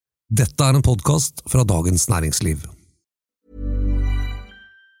Dette en podcast fra Dagens Næringsliv.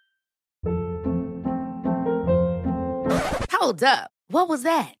 Hold up. What was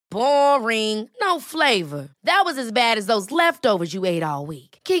that? Boring. No flavor. That was as bad as those leftovers you ate all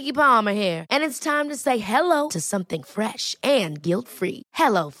week. Keke Palmer here, and it's time to say hello to something fresh and guilt-free.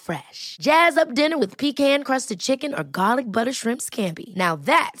 Hello Fresh. Jazz up dinner with pecan-crusted chicken or garlic butter shrimp scampi. Now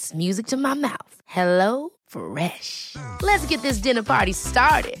that's music to my mouth. Hello Fresh. Let's get this dinner party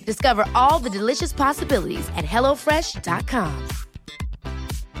started. Discover all the delicious possibilities at hellofresh.com.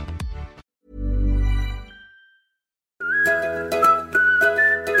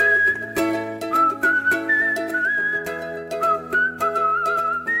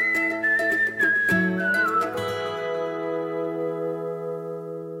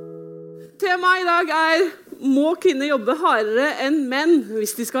 Temaet I dag må kvinner jobbe hardere enn menn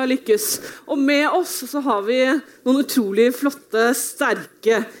hvis de skal lykkes. Og med oss så har vi noen utrolig flotte,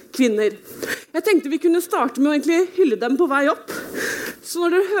 sterke kvinner. Jeg tenkte vi kunne starte med å egentlig hylle dem på vei opp. Så når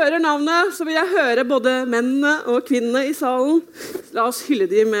dere hører navnet, så vil jeg høre både mennene og kvinnene I salen. La oss hylle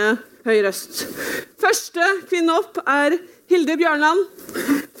dem med høy røst. Første kvinne opp Hilde Bjørnland,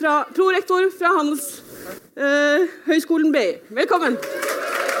 prorektor fra Handelshøyskolen BI. Velkommen!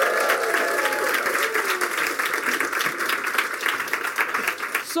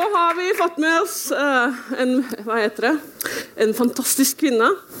 Så har vi fått med oss en fantastisk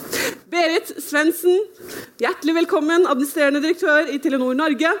kvinne. Berit Svendsen, hjertelig velkommen, administrerende direktør I Telenor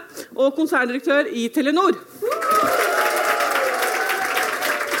Norge og konserndirektør I Telenor.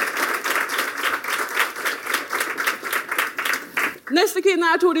 Neste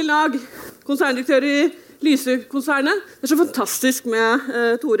kvinne Toril Nag, konserndirektør I Lyse-konsernet. Det så fantastisk med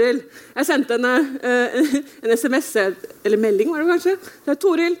Toril. Jeg sendte henne en SMS, eller melding var det kanskje. Så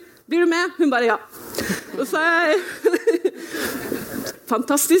Toril, blir du med? Hun bare ja. Og så jeg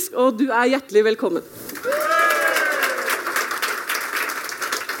fantastisk, og du hjertelig velkommen.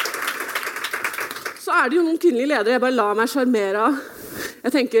 Så det jo noen kvinnelige ledere jeg bare lar meg charmere av.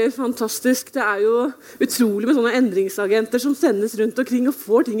 Jeg tenker fantastisk, det jo utrolig med sånne endringsagenter som sendes rundt omkring og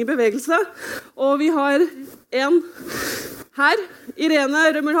får ting I bevegelse. Og vi har en her, Irene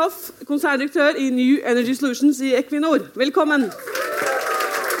Rømmerhoff, konserndirektør I New Energy Solutions I Equinor. Velkommen!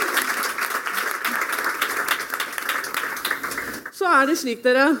 Så det slik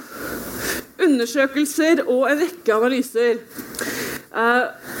dere, undersøkelser og en rekke analyser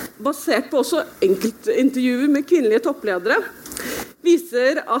basert på også enkeltintervjuer med kvinnelige toppledere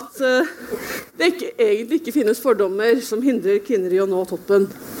viser at det egentlig ikke finnes fordommer som hindrer kvinner I å nå toppen.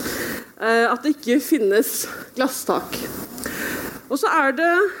 At det ikke finnes glasstak. Og så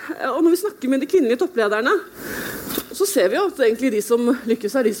det, og når vi snakker med de kvinnelige topplederne, så ser vi jo at egentlig de som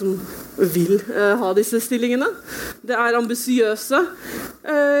lykkes de som vil ha disse stillingene. Det ambisiøse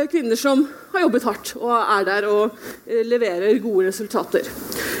kvinner som har jobbet hardt og der og leverer gode resultater.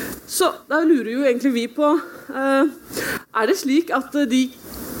 Så da lurer jo egentlig vi på, det slik at vi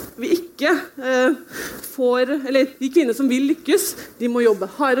ikke får, eller de kvinner som vil lykkes, de må jobbe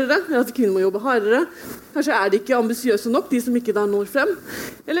hardere, eller at kvinner må jobbe hardere. Kanskje de ikke ambisiøse nok, de som ikke da når frem.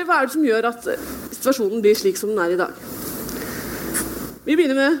 Eller hva det som gjør at situasjonen blir slik som den I dag? Vi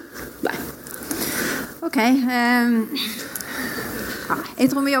begynner med deg. Ok, jeg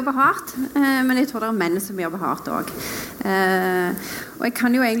tror vi jobber hardt, men jeg tror det menn som jobber hardt også. Og jeg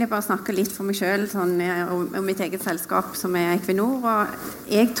kan jo egentlig bare snakke litt for meg selv sånn, om mitt eget selskap som Equinor, og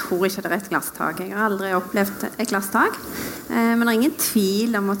jeg tror ikke det et glasstak. Jeg har aldri opplevd et glasstak, men det ingen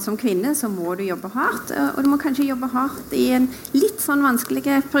tvil om at som kvinne så må du jobbe hardt, og du må kanskje jobbe hardt I en litt sånn vanskelig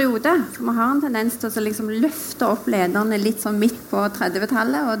periode, for man har en tendens til å liksom løfte opp lederne litt sånn midt på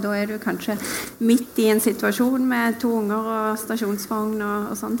 30-tallet, og da du kanskje midt I en situasjon med 2 unger og stasjonsvogn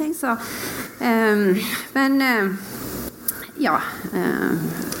og sånne ting, så men ja.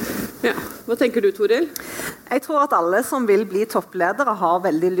 Hva tenker du, Toril? Jeg tror at alle som vil bli toppledere har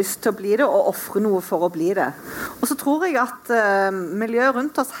veldig lyst til å bli det og offre noe for å bli det. Og så tror jeg at miljøet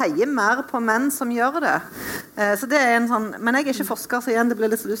rundt oss heier mer på menn som gjør det. Så det en sånn, men jeg ikke forsker, så igjen, det blir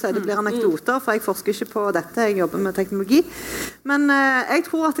litt som du sier, det blir anekdoter, for jeg forsker ikke på dette, jeg jobber med teknologi. Men jeg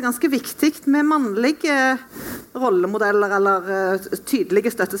tror at det ganske viktig med mannlige rollemodeller eller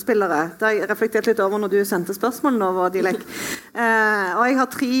tydelige støttespillere. Det har jeg reflektert litt over når du sendte spørsmål nå, Dilek. Og jeg har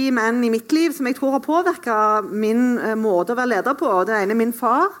 3 menn I mitt liv som jeg tror har påvirket min måte å være leder på. Det ene min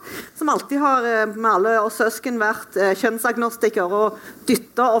far, som alltid har med alle oss søsken vært kjønnsagnostiker og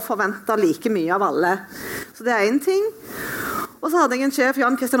dyttet og forventet like mye av alle. Så det en ting. Og så hadde jeg en sjef,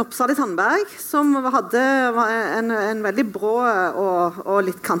 Jan Kristian Oppsal i Tandberg, som hadde en veldig brå og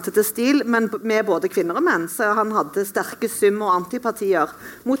litt kantete stil, men med både kvinner og menn. Så han hadde sterke sum- og antipatier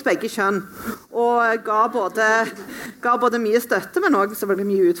mot begge kjønn. Og ga både mye støtte, men også selvfølgelig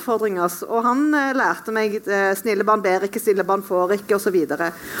mye utfordringer. Og han lærte meg snille barn ber ikke, stille barn får ikke, og så videre.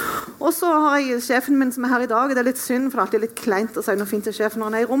 Og så har jeg sjefen min som er her i dag, og det er litt synd, for det er alltid litt kleint å si noe fint til sjefen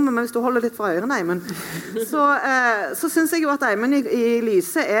når han er i rommet, men hvis du holder litt for ørene, Eimen, så synes jeg jo at Eimen i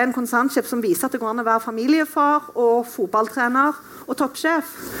Lyse er en konsernsjef som viser at det går an å være familiefar og fotballtrener og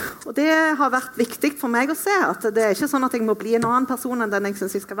toppsjef. Og det har vært viktig for meg å se at det er ikke sånn at jeg må bli en annen person enn den jeg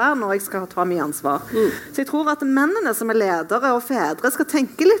synes jeg skal være når jeg skal ta mye ansvar. Så jeg tror at mennene som er ledere og fedre skal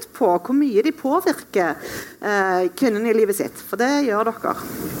tenke litt på hvor mye de påvirker kvinnene i livet sitt, for det gjør dere.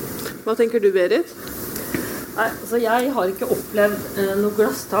 Hva tenker du, Berit? Nei, altså jeg har ikke opplevd noe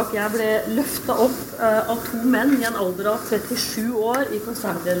glasstak. Jeg ble løftet opp av to menn i en alder av 37 år i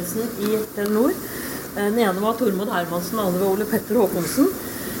konsernledelsen i Telenor. Den ene var Tormod Hermansen, den andre var Ole Petter Håkonsen.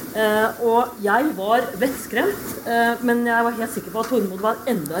 Og jeg var vettskremt, men jeg var helt sikker på at Tormod var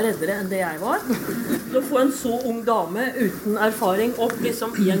enda reddere enn det jeg var. Til å få en så ung dame uten erfaring opp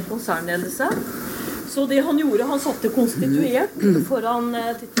liksom i en konsernledelse. Så det han gjorde, han satte konstituert foran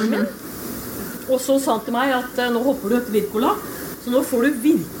tittelen min. Og så sa han til meg at nå hopper du etter Wirkola, så nå får du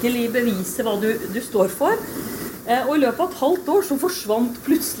virkelig bevise hva du står for. Og i løpet av et halvt år så forsvant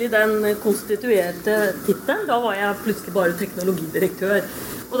plutselig den konstituerte tittelen. Da var jeg plutselig bare teknologidirektør.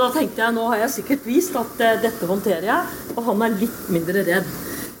 Og da tenkte jeg, nå har jeg sikkert vist at dette håndterer jeg, og han er litt mindre redd.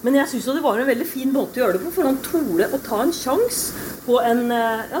 Men jeg synes jo det var en veldig fin måte å gjøre det på, for han torde å ta en sjans på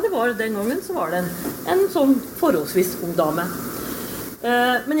det var den gangen så var det en sånn forholdsvis ung dame.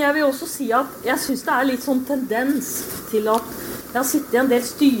 Men jeg vil også si at jeg synes det er litt sånn tendens til at jeg har sittet i en del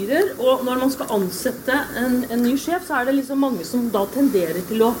styrer, og når man skal ansette en ny sjef, så er det liksom mange som da tenderer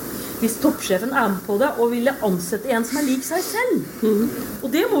til å, hvis toppsjefen er med på det, og ville ansette en som er lik seg selv. Og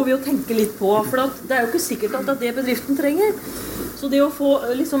det må vi jo tenke litt på, for det er jo ikke sikkert at det er det bedriften trenger. Så det å få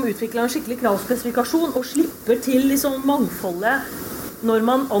liksom utviklet en skikkelig kravspesifikasjon og slipper til liksom mangfoldet når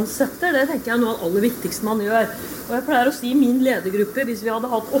man ansetter, det tenker jeg er noe av det aller viktigste man gjør. Og jeg pleier å si i min ledergruppe, hvis vi hadde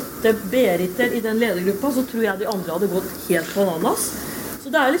hatt 8 Beriter i den ledergruppa, så tror jeg de andre hadde gått helt bananas.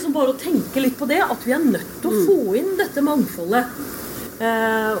 Så det er liksom bare å tenke litt på det, at vi er nødt til å få inn dette mangfoldet.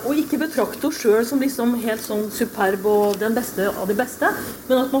 Og ikke betrakte oss selv som liksom helt sånn superb og den beste av de beste,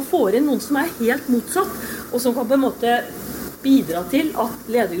 men at man får inn noen som er helt motsatt, og som kan på en måte bidra til at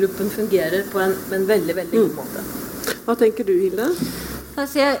ledergruppen fungerer på en veldig, veldig god måte. Hva tenker du, Hilde?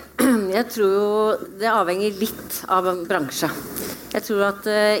 Altså jeg tror jo det avhenger litt av en bransje. Jeg tror at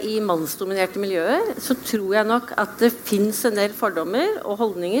i mannsdominerte miljøer så tror jeg nok at det finnes en del fordommer og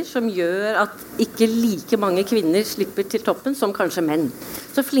holdninger som gjør at ikke like mange kvinner slipper til toppen som kanskje menn.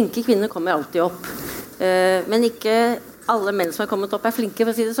 Så flinke kvinner kommer alltid opp. Men ikke alle menn som har kommet opp er flinke,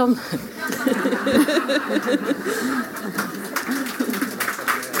 for å si det sånn.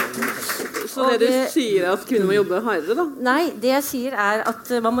 Så det du sier at kvinner må jobbe hardere, da? Nei, det jeg sier er at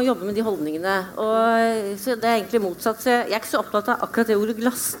man må jobbe med de holdningene. Og så det er egentlig motsatt. Så jeg er ikke så opptatt av akkurat det ordet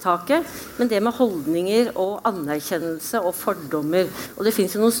glasstaket, men det med holdninger og anerkjennelse og fordommer. Og det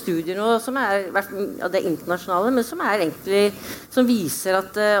finnes jo noen studier nå som er, det er internasjonale, men som er egentlig, som viser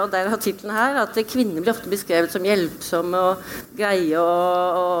at, og der har titlen her, at kvinner blir ofte beskrevet som hjelpsomme og greie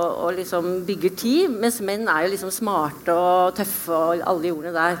og liksom bygger team, mens menn er jo liksom smarte og tøffe og alle de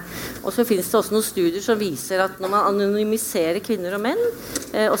ordene der. Og så finnes det også noen studier som viser at når man anonymiserer kvinner og menn,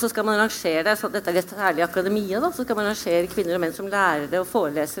 og så skal man rangere, så dette er litt særlig akademia da, så skal man rangere kvinner og menn som lærere og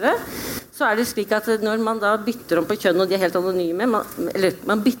forelesere, så er det slik at når man da bytter om på kjønn, og de er helt anonyme,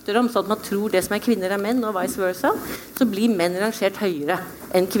 man bytter om sånn at man tror det som er kvinner er menn, og vice versa, så blir menn rangert høyere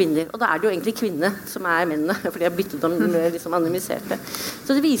enn kvinner. Og da er det jo egentlig kvinner som er mennene, for de har byttet om liksom anonymiserte.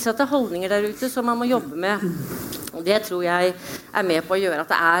 Så det viser at det er holdninger der ute som man må jobbe med. Og det tror jeg er med på å gjøre at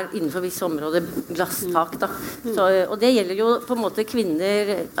det er innenfor visse områder glasstak da. Så, og det gjelder jo på en måte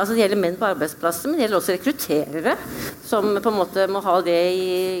kvinner, altså det gjelder menn på arbeidsplasser, men det gjelder også rekrutterere som på en måte må ha det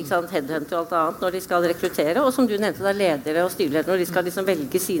i headhunt og alt annet når de skal rekruttere, og som du nevnte da, ledere og styreledere når de skal liksom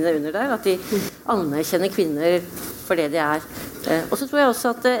velge sine under der, at de anerkjenner kvinner for det de er. Og så tror jeg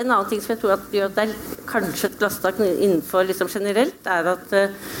også at en annen ting som jeg tror at gjør at det er kanskje et glasstak innenfor liksom generelt, er at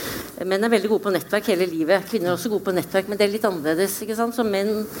Menn veldig gode på nettverk hele livet. Kvinner også gode på nettverk, men det litt annerledes, ikke sant? Så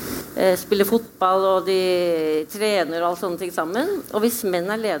menn spiller fotball, og de trener og alt sånne ting sammen. Og hvis menn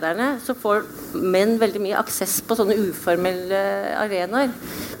lederne, så får menn veldig mye aksess på sånne uformelle arenaer.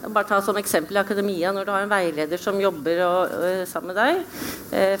 Bare ta som eksempel i akademia, når du har en veileder som jobber sammen med deg,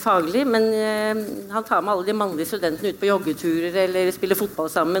 faglig, men han tar med alle de mannlige studentene ut på joggeturer eller spiller fotball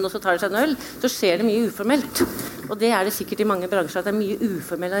sammen, og så tar de seg en øl, så skjer det mye uformelt. Og det det sikkert i mange bransjer, at det mye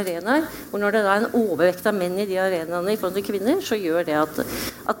uformelle arenaer, og når det da en overvekt av menn i de arenaene i forhold til kvinner, så gjør det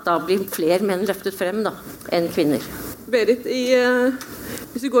at da blir flere menn løftet frem da, enn kvinner. Berit,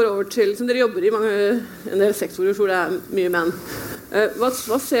 hvis vi går over til, som dere jobber i en del sektorer hvor det mye menn, hva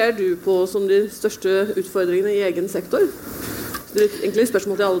ser du på som de største utfordringene i egen sektor? Det egentlig et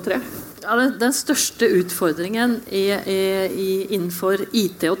spørsmål til alle tre. Ja, den største utfordringen innenfor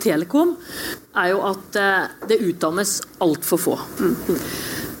IT og telekom jo at det utdannes alt for få.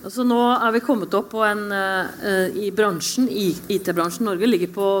 Altså nå vi kommet opp på i bransjen, IT-bransjen Norge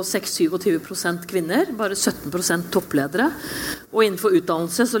ligger på 6-27% kvinner, bare 17% toppledere, og innenfor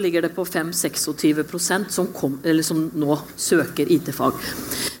utdannelse så ligger det på 5-26% som nå søker IT-fag.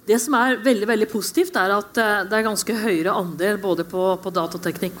 Det som veldig, veldig positivt at det ganske høyere andel både på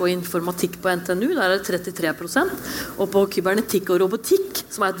datateknikk og informatikk på NTNU, der det 33%, og på kybernetikk og robotikk,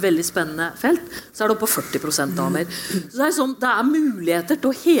 som et veldig spennende felt, så det oppe på 40% damer. Så det muligheter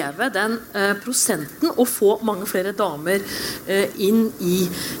til å heve den prosenten og få mange flere damer inn i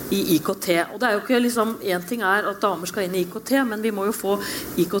IKT. Og det jo ikke en ting at damer skal inn i IKT, men vi må jo få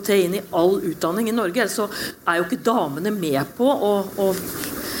IKT inn i all utdanning i Norge, ellers så jo ikke damene med på å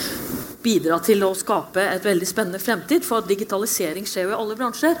bidra til å skape et veldig spennende fremtid, for digitalisering skjer jo i alle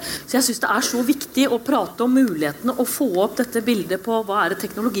bransjer. Så jeg synes det så viktig å prate om mulighetene og få opp dette bildet på hva det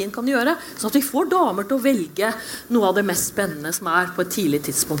teknologien kan gjøre, sånn at vi får damer til å velge noe av det mest spennende som på et tidlig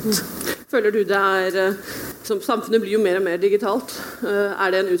tidspunkt. Føler du det som samfunnet blir jo mer og mer digitalt,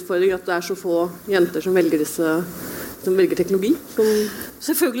 det en utfordring at det så få jenter som velger teknologi?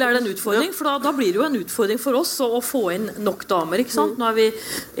 Selvfølgelig det en utfordring, for da blir det jo en utfordring for oss å få inn nok damer, ikke sant? Nå vi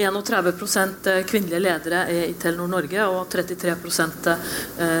 31% kvinnelige ledere i Telenor Norge og 33%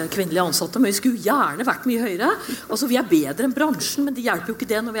 kvinnelige ansatte, men vi skulle gjerne vært mye høyere. Altså vi bedre enn bransjen, men det hjelper jo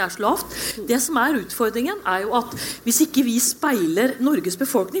ikke det når vi så lavt. Det som utfordringen jo at hvis ikke vi speiler Norges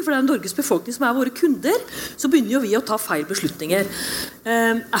befolkning, for det Norges befolkning som våre kunder, så begynner jo vi å ta feil beslutninger.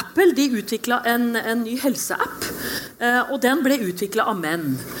 Apple, de utviklet en ny helseapp, og den ble utviklet av menn.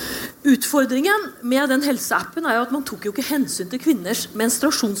 Utfordringen med den helseappen jo at man tok jo ikke hensyn til kvinners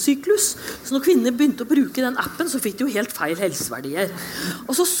menstruasjonssyklus. Så når kvinner begynte å bruke den appen, så fikk de jo helt feil helseverdier.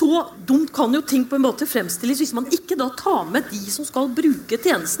 Og så dumt kan jo ting på en måte fremstilles hvis man ikke da tar med de som skal bruke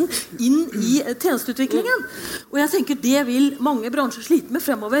tjenesten inn i tjenesteutviklingen. Og jeg tenker det vil mange bransjer slite med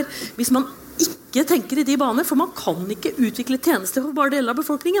fremover hvis man ikke tenker i de baner, for man kan ikke utvikle tjenester for bare deler av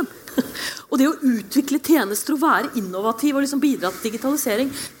befolkningen. Og det å utvikle tjenester og være innovativ og bidra til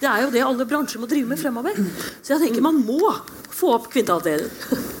digitalisering, det jo det alle bransjer må drive med fremover. Så jeg tenker man må få opp kvinneandelen.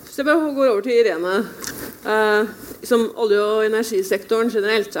 Så jeg går over til Irene. Som olje- og energisektoren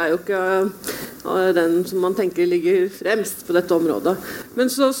generelt jo ikke den som man tenker ligger fremst på dette området. Men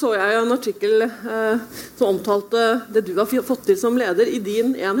så jeg en artikkel som omtalte det du har fått til som leder i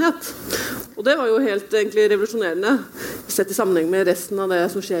din enhet. Og det var jo helt egentlig revolusjonerende, sett i sammenheng med resten av det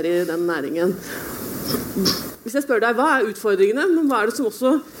som skjer i den næringen. Hvis jeg spør deg, hva utfordringene, men hva det som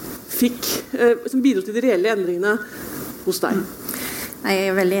også som bidro til de reelle endringene hos deg?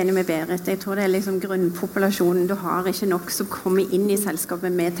 Jeg veldig enig med Berit. Jeg tror det grunnpopulasjonen. Du har ikke nok som kommer inn i selskapet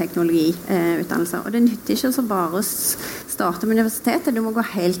med teknologiutdannelser. Og det nytter ikke så bare starte med universitetet. Du må gå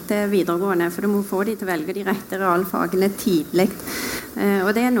helt til videregående, for du må få de til å velge de rette realfagene tidlig. Og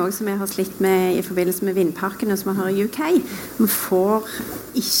det noe som jeg har slitt med i forbindelse med vindparkene som man har i UK. Man får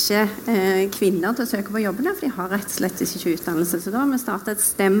ikke kvinner til å søke på jobbene, for de har rett og slett ikke utdannelse. Så da har vi startet et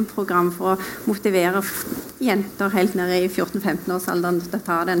STEM-program for å motivere jenter helt ned i 14-15-årsalderen til å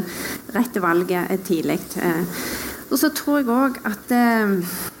ta den rette valget tidlig. Og så tror jeg også at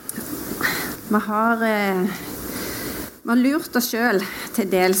vi har lurt oss selv til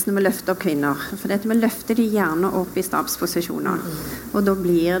dels når vi løfter opp kvinner. For vi løfter de gjerne opp i stabsposisjoner. Og da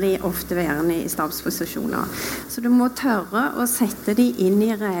blir de ofte værende i stabsposisjoner. Så du må tørre å sette de inn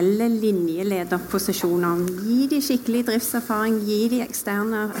i reelle linjelederposisjoner. Gi de skikkelig driftserfaring, gi de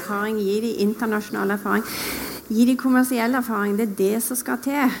eksterne erfaring, gi de internasjonal erfaring. Gi de kommersiell erfaring, det det som skal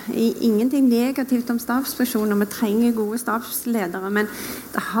til. Ingenting negativt om stabspersoner, vi trenger gode stabsledere, men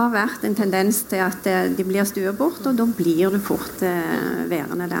det har vært en tendens til at de blir stuet bort, og da blir det fort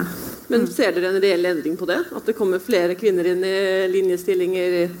værende der. Men ser dere en reell endring på det? At det kommer flere kvinner inn i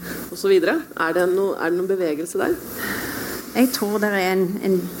linjestillinger og så videre? Er det noen bevegelse der? Jeg tror det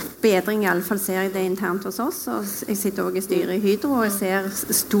en bedring, i alle fall ser jeg det internt hos oss. Og jeg sitter også i styret i Hydro, og jeg ser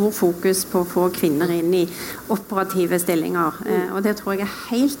stor fokus på å få kvinner inn i operative stillinger. Og det tror jeg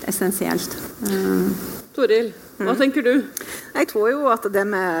helt essensielt. Toril, hva tenker du? Jeg tror jo at det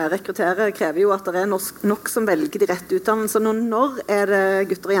med rekruttere krever jo at det nok som velger de rette utdannelser. Når det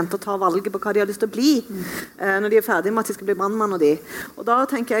gutter og jenter tar valget på hva de har lyst til å bli, når de ferdige med at de skal bli brandmann og de. Og da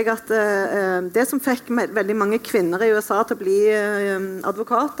tenker jeg at det som fikk veldig mange kvinner i USA til å bli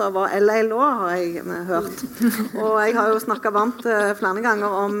advokater var LA Law, har jeg hørt. Og jeg har jo snakket varmt flere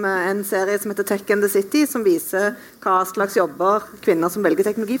ganger om en serie som heter Tech and the City, som viser hva slags jobber kvinner som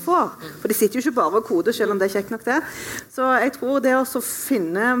velger teknologi får. For de sitter jo ikke bare og koder, selv om det er kjekt nok det. Så jeg tror det å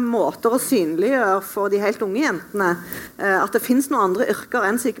finne måter å synliggjøre for de helt unge jentene, at det finnes noen andre yrker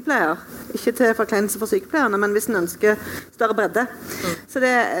enn sykepleier, ikke til forkleinelse for sykepleierne, men hvis en ønsker større bredde. Så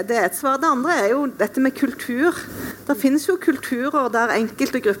det er et svar. Det andre er jo dette med kultur. Det finnes jo kulturer der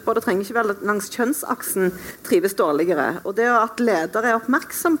enkelte grupper, det trenger ikke være langs kjønnsaksen, trives dårligere. Og det at ledere er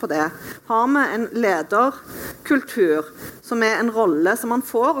oppmerksom på det. Har vi en lederkultur som er en rolle som man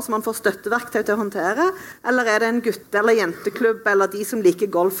får, og som man får støtteverktøy til å håndtere, eller er det en gutte- eller jenteklubb, eller de som liker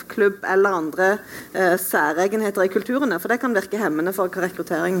golfklubb, eller andre særegenheter i kulturene, for det kan virke hemmende for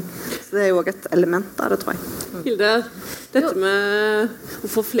rekruttering. Så det er jo også et element av det, tror jeg. Hilde, dette med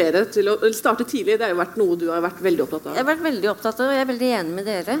å få flere til å starte tidlig, det har jo vært noe du har vært veldig opptatt av. Jeg har vært veldig opptatt av, og jeg er veldig enig med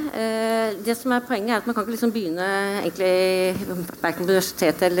dere. Det som er poenget er at man kan ikke liksom begynne egentlig hverken på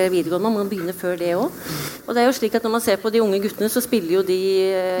universitetet eller videregående, man må begynne før det også. Og det er jo slik at når man ser på de unge guttene, så spiller jo de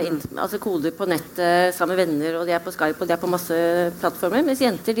koder på nettet sammen med venner, og de er på Skype, og de er på masse plattformer, mens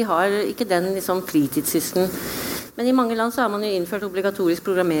jenter, de har ikke den liksom fritidssysselen. Men i mange land så har man jo innført obligatorisk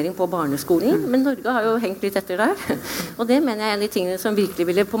programmering på barneskolen, men Norge har jo hengt litt etter der. Og det mener jeg er en av de tingene som virkelig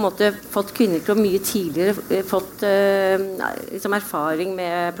ville på en måte fått kvinner til å mye tidligere fått liksom erfaring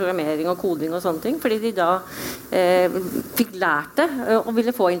med programmering og koding og sånne ting, fordi de da fikk lært det og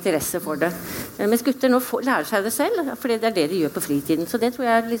ville få interesse for det. Mens gutter nå lærer seg det selv, fordi det er det de gjør på fritiden. Så det tror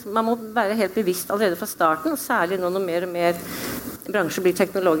jeg liksom, man må være helt bevisst allerede fra starten, og særlig nå når mer og mer bransjer blir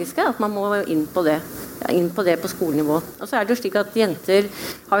teknologiske, at man må inn på det på skolenivå. Og så er det jo slik at jenter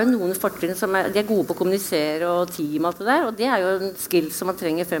har jo noen fortrinn som de er gode på å kommunisere og team og alt det der, og det er jo en skill som man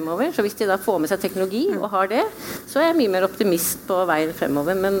trenger fremover. Så hvis de da får med seg teknologi og har det, så er jeg mye mer optimist på veien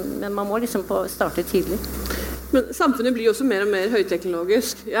fremover, men man må liksom starte tidlig. Men samfunnet blir jo også mer og mer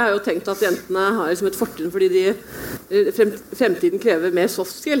høyteknologisk. Jeg har jo tenkt at jentene har liksom et fortrinn fordi fremtiden krever mer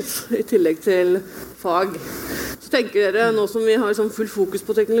soft skills i tillegg til fag. Så tenker dere, nå som vi har sånn full fokus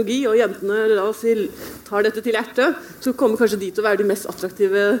på teknologi, og jentene la oss si, tar dette til hjertet, så kommer kanskje de til å være de mest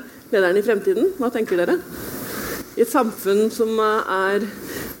attraktive lederne i fremtiden. Hva tenker dere? I et samfunn som er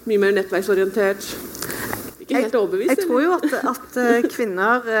mye mer nettverksorientert, ikke helt overbevist? Jeg tror jo at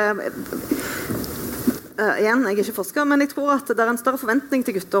kvinner igjen, jeg er ikke forsker, men jeg tror at det er en større forventning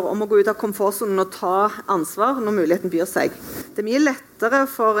til gutter om å gå ut av komfortzonen og ta ansvar når muligheten byr seg. Det er mye lettere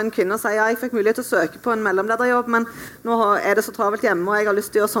for en kvinne å si ja, jeg fikk mulighet til å søke på en mellomlederjobb, men nå er det så travelt hjemme og jeg har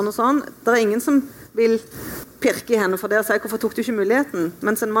lyst til å gjøre sånn og sånn. Det er ingen som vil pirke i henne for det og si hvorfor tok du ikke muligheten,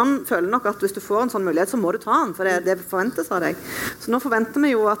 mens en mann føler nok at hvis du får en sånn mulighet så må du ta den, for det forventes av deg. Så nå forventer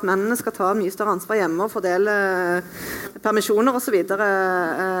vi jo at mennene skal ta mye større ansvar hjemme og fordele permisjoner og så videre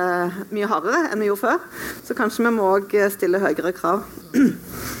mye hardere enn vi gjorde før, så kanskje vi må også stille høyere krav.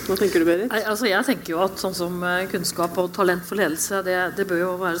 Hva tenker du, Berit? Jeg tenker jo at sånn som kunnskap og talent for ledelse, det bør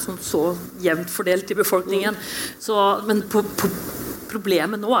jo være sånn så jevnt fordelt i befolkningen. Men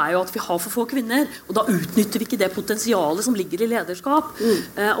problemet nå er jo at vi har for få kvinner, og da utnytter vi ikke det potensialet som ligger i lederskap.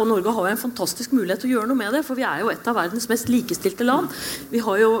 Og Norge har jo en fantastisk mulighet til å gjøre noe med det, for vi er jo et av verdens mest likestilte land. Vi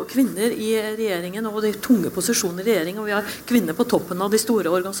har jo kvinner i regjeringen, og de tunge posisjoner i regjeringen, og vi har kvinner på toppen av de store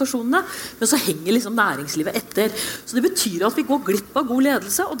organisasjonene, men så henger liksom næringslivet etter. Så det betyr at vi går glipp av god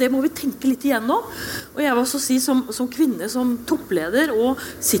ledelse, og det må vi tenke litt igjennom. Og jeg vil også si, som kvinne, som toppleder, og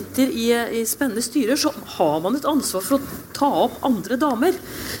sitter i spennende styrer, så har man et ansvar for å ta opp andre damer.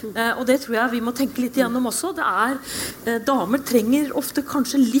 Og det tror jeg vi må tenke litt igjennom også. Damer trenger ofte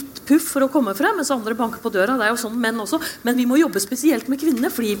kanskje litt puff for å komme frem, mens andre banker på døra. Det er jo sånn menn også. Men vi må jobbe spesielt med kvinner,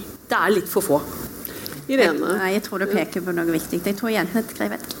 fordi det er litt for få. Irene? Jeg tror du peker på noe viktig. Jeg tror jentene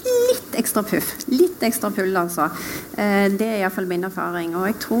krever et litt ekstra puff. Litt ekstra pull, altså. Det er i hvert fall min erfaring. Og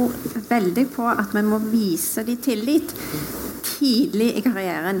jeg tror veldig på at vi må vise de tillit tidlig i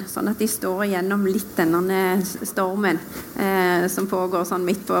karrieren, sånn at de står gjennom litt denne stormen som pågår sånn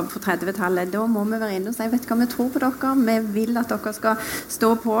midt på 30-tallet. Da må vi være inne og si, vet du hva, vi tror på dere, vi vil at dere skal stå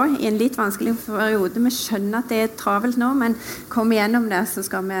på i en litt vanskelig periode. Vi skjønner at det travelt nå, men kom igjennom det, så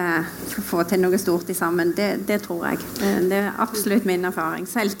skal vi få til noe stort sammen. Det tror jeg. Det absolutt min erfaring.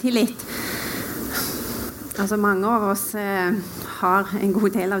 Selvtillit. Altså mange av oss har en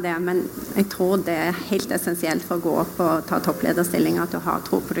god del av det, men jeg tror det helt essensielt for å gå opp og ta topplederstillinger at du har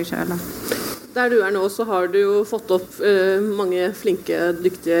tro på deg selv. Der du nå, så har du jo fått opp mange flinke,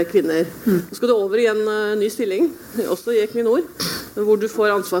 dyktige kvinner. Nå skal du over i en ny stilling, også i Equinor, hvor du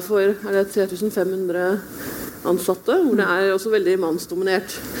får ansvar for 3500 ansatte, hvor det også veldig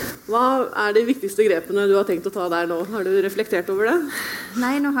mannsdominert. Hva de viktigste grepene du har tenkt å ta der nå? Har du reflektert over det?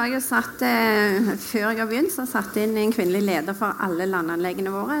 Nei, nå har jeg jo satt, før jeg har begynt, så har jeg satt inn en kvinnelig leder for alle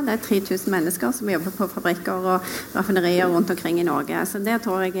landanleggene våre. Det 3000 mennesker som jobber på fabrikker og raffinerier rundt omkring i Norge. Så det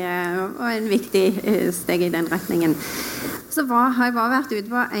tror jeg en viktig steg i den retningen. Så har jeg bare vært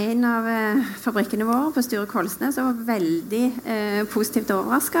ute på en av fabrikkene våre på Sture Kolsnes og var veldig positivt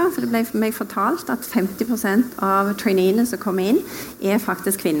overrasket, for det ble for meg fortalt at 50% av traineene som kommer inn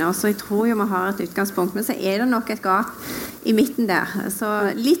faktisk kvinner, så jeg tror jo vi har et utgangspunkt, men så det nok et gap i midten der, så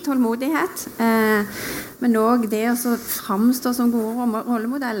litt tålmodighet, men også det å framstå som gode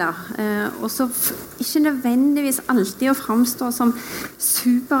rollemodeller, og så ikke nødvendigvis alltid å framstå som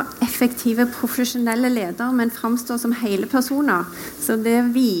supereffektive profesjonelle ledere, men framstå som hele personer. Så det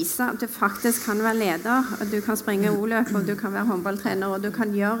viser at du faktisk kan være leder, at du kan springe O-løp, og du kan være håndballtrener, og du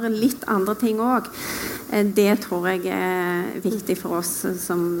kan gjøre litt andre ting også. Det tror jeg viktig for oss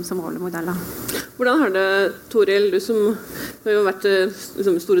som rollemodeller. Hvordan har det, Toril, du som har jo vært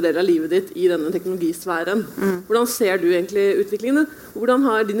store deler av livet ditt i denne teknologisfæren, hvordan ser du egentlig utviklingen? Hvordan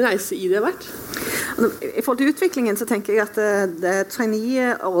har din reise i det vært? I forhold til utviklingen så tenker jeg at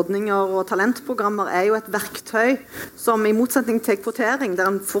trainee-ordninger og talentprogrammer jo et verktøy som i motsetning til kvotering, der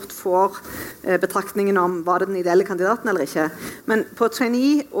en fort får betraktningen om var det den ideelle kandidaten eller ikke. Men på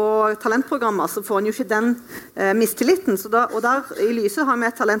trainee- og talentprogrammer så får en jo ikke den mistilliten. Og der i Lyse har vi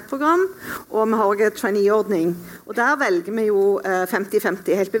et talentprogram, og vi har også en trainee-ordning. Og der velger vi jo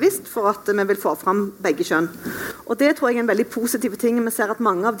 50-50 helt bevisst for at vi vil få fram begge kjønn. Og det tror jeg en veldig positiv ting. Vi ser at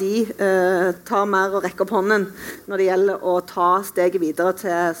mange av de tar mer og rekke opp hånden når det gjelder å ta steget videre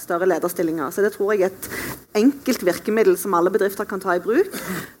til større lederstillinger. Så det tror jeg et enkelt virkemiddel som alle bedrifter kan ta i bruk,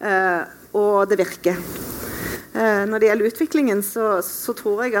 og det virker. Når det gjelder utviklingen, så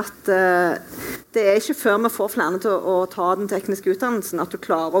tror jeg at det ikke før vi får flere til å ta den tekniske utdannelsen at du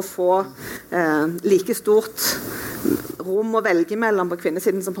klarer å få like stort rom å velge mellom på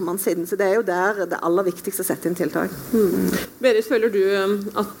kvinnesiden som på mannssiden. Så det jo der det aller viktigste å sette inn tiltak. Berit, føler du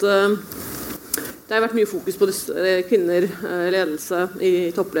at det har vært mye fokus på kvinner, ledelse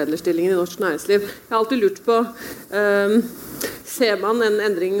i topplederstillingen i norsk næringsliv. Jeg har alltid lurt på, ser man en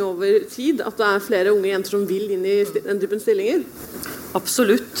endring over tid? At det flere unge jenter som vil inn i den typen stillinger?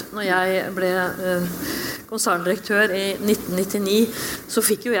 Absolutt. Når jeg ble konserndirektør i 1999, så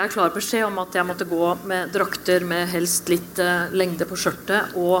fikk jo jeg klar beskjed om at jeg måtte gå med drakter med helst litt lengde på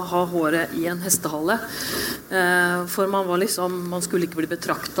skjørtet og ha håret i en hestehale. For man skulle ikke bli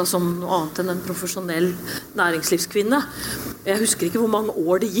betraktet som noe annet enn en profesjonell næringslivskvinne. Jeg husker ikke hvor mange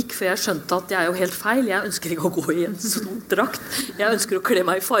år det gikk før jeg skjønte at jeg jo helt feil. Jeg ønsker ikke å gå i en sånn drakt. Jeg ønsker å kle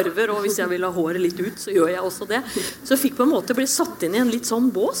meg i farver, og hvis jeg vil ha håret litt ut, så gjør jeg også det. Så jeg fikk på en måte bli satt inn i en litt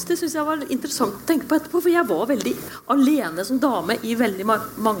sånn bås. Det synes jeg var interessant å tenke på etterpå, for jeg var veldig alene som dame i veldig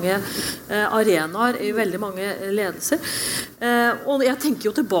mange arenaer, i veldig mange ledelser. Og jeg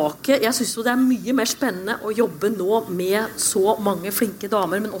tenker jo tilbake, jeg synes jo det mye mer spennende å jobbe nå med så mange flinke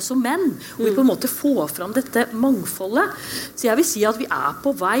damer, men også menn, og vi på en måte får fram dette mangfoldet. Så jeg vil si at vi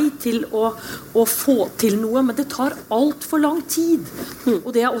på vei til å få til noe, men det tar alt for lang tid.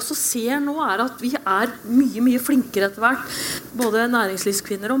 Og det jeg også ser nå at vi mye, mye flinkere etter hvert, både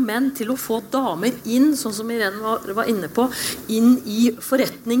næringslivskvinner og menn, til å få damer inn, sånn som Irene var inne på, inn i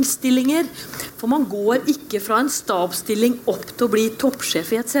forretningsstillinger. For man går ikke fra en stabsstilling opp til å bli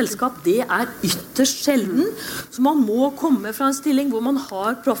toppsjef i et selskap. Det ytterst sjelden. Så man må komme fra en stilling hvor man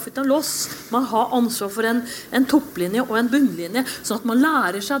har profit and loss. Man har ansvar for en topplinje og en bunnlinje, sånn at man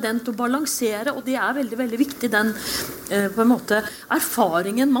lærer seg den til å balansere, og det veldig, veldig viktig, den på en måte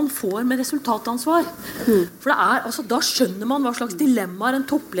erfaringen man får med resultatansvar. For det da skjønner man hva slags dilemmaer en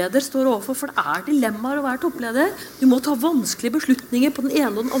toppleder står overfor, for det dilemmaer å være toppleder. Du må ta vanskelige beslutninger på den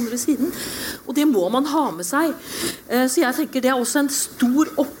ene og den andre siden, og det må man ha med seg. Så jeg tenker det også en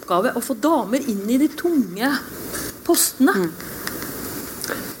stor oppgave å få damer inn i de tunge postene.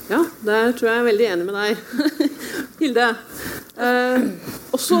 Ja, der tror jeg veldig enig med deg. Hilde,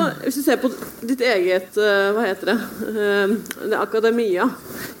 Også, hvis du ser på ditt eget, hva heter det, akademia,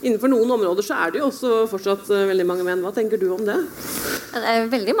 innenfor noen områder så det jo også fortsatt veldig mange menn. Hva tenker du om det?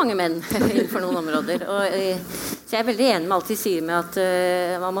 Det veldig mange menn innenfor noen områder. Så jeg veldig enig med alt de sier med at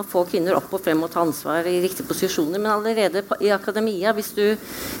man må få kvinner opp og frem og ta ansvar i riktige posisjoner. Men allerede i akademia, hvis du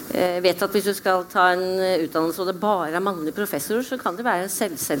vet at hvis du skal ta en utdannelse og det bare mannlige professorer, så kan det være en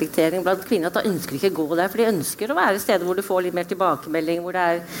selvselektering blant kvinner at da ønsker de ikke gå der, for de ønsker å være steder hvor du får litt mer tilbakemelding, hvor det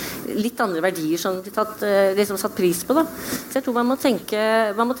litt andre verdier som de liksom satt pris på. Da. Så jeg tror man må tenke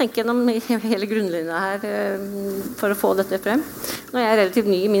gjennom hele grunnlinja her for å få dette frem. Nå er jeg relativt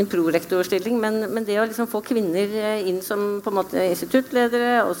ny i min prorektorstilling, men det å liksom få kvinner inn som på en måte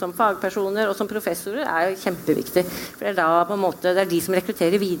instituttledere og som fagpersoner og som professorer jo kjempeviktig. For det da på en måte, det de som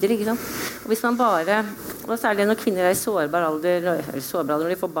rekrutterer videre, ikke sant? Og hvis man bare, og særlig når kvinner i sårbar alder, når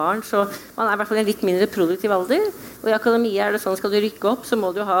de får barn, så man i hvert fall i en litt mindre produktiv alder. Og i akademia det sånn, skal du rykke opp, så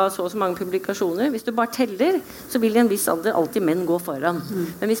må du ha så og så mange publikasjoner. Hvis du bare teller, så vil i en viss alder alltid menn gå foran.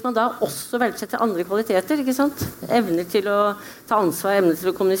 Men hvis man da også verdsetter andre kvaliteter, ikke sant? Evner til å ta ansvar, evner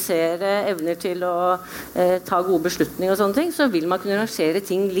til å kommunisere, evner til å ta gode beslutninger og sånne ting, så vil man kunne rangere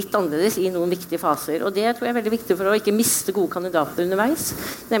ting litt annerledes i noen viktige faser. Og det tror jeg veldig viktig for å ikke miste gode kandidater underveis,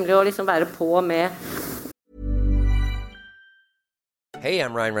 nemlig å liksom være på med. Hey,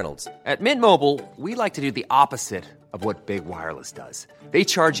 I'm Ryan Reynolds. At Mint Mobile, we like to do the opposite of what Big Wireless does. They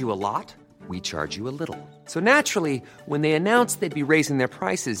charge you a lot, we charge you a little. So naturally, when they announced they'd be raising their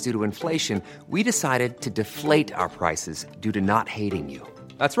prices due to inflation, we decided to deflate our prices due to not hating you.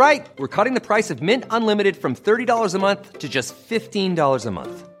 That's right. We're cutting the price of Mint Unlimited from $30 a month to just $15 a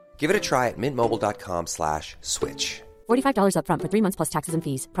month. Give it a try at mintmobile.com/switch. $45 up front for 3 months plus taxes and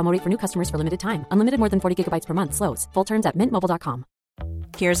fees. Promo rate for new customers for limited time. Unlimited more than 40 gigabytes per month. Slows full terms at mintmobile.com.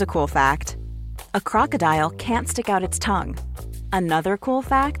 Here's a cool fact. A crocodile can't stick out its tongue. Another cool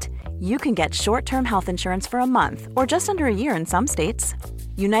fact, you can get short-term health insurance for a month or just under a year in some states.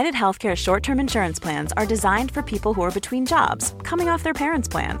 United Healthcare short-term insurance plans are designed for people who are between jobs, coming off their parents'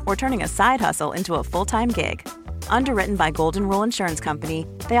 plan, or turning a side hustle into a full-time gig. Underwritten by Golden Rule Insurance Company,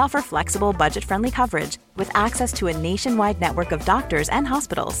 they offer flexible, budget-friendly coverage with access to a nationwide network of doctors and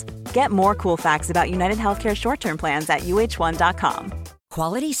hospitals. Get more cool facts about United Healthcare short-term plans at uh1.com.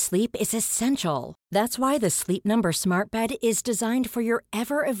 Quality sleep is essential. That's why the Sleep Number Smart Bed is designed for your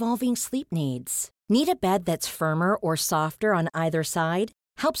ever-evolving sleep needs. Need a bed that's firmer or softer on either side?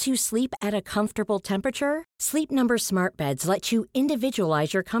 Helps you sleep at a comfortable temperature? Sleep Number Smart Beds let you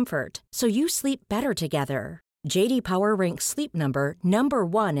individualize your comfort, so you sleep better together. J.D. Power ranks Sleep Number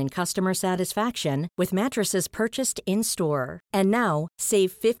 #1 in customer satisfaction with mattresses purchased in-store. And now,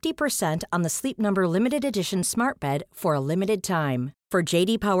 save 50% on the Sleep Number Limited Edition Smart Bed for a limited time. For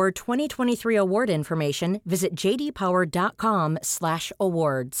J.D. Power 2023 award information, visit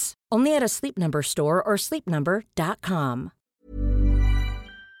jdpower.com/awards. Only at a Sleep Number store or sleepnumber.com.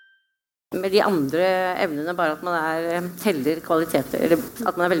 Med de andre evnene, bare at man teller kvaliteter, eller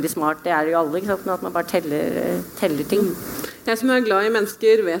at man veldig smart, det det jo alle, ikke sant? Men at man bare teller ting. Jeg som glad i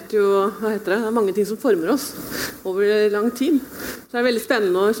mennesker vet jo, hva heter det, mange ting som former oss over lang tid. Så det veldig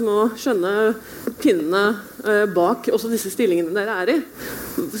spennende å skjønne pinnene bak også disse stillingene dere i.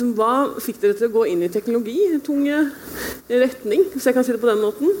 Hva fikk dere til å gå inn i teknologi, tunge retning, hvis jeg kan si det på den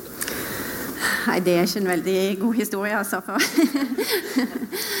måten? Nei, det ikke en veldig god historie, altså.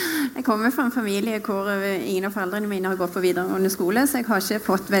 Jeg kommer fra en familie hvor ingen av foreldrene mine har gått på videregående skole, så jeg har ikke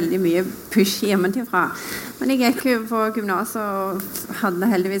fått veldig mye push hjemmefra. Men jeg gikk jo på gymnas og hadde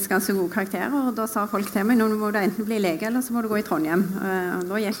heldigvis ganske gode karakterer, og da sa folk til meg, nå må du enten bli lege, eller så må du gå i Trondheim. Og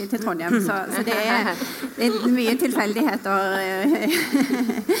da gikk jeg til Trondheim, så det mye tilfeldigheter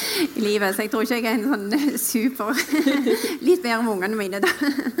i livet, så jeg tror ikke jeg en sånn super, litt bedre med ungene mine da.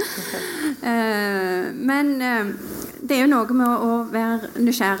 Men det jo noe med å være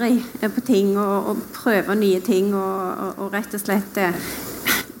nysgjerrig på ting og prøve nye ting og rett og slett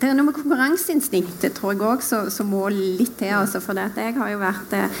det noe med konkurranseinstinktet, tror jeg også, som må litt til, altså, for det. Jeg har jo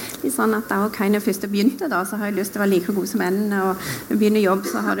vært litt sånn at da jeg først begynte da, så har jeg lyst til å være like god som mennene, og når jeg begynner jobb,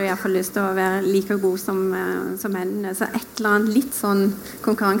 så har du i hvert fall lyst til å være like god som mennene. Så et eller annet litt sånn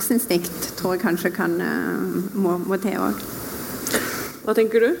konkurranseinstinkt tror jeg kanskje må til også. Hva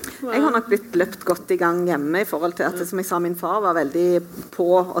tenker du? Jeg har nok blitt løpt godt i gang hjemme i forhold til at, som jeg sa, min far var veldig på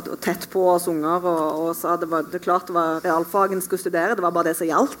og tett på oss unger og sa det klart det var realfagen skulle studere, det var bare det som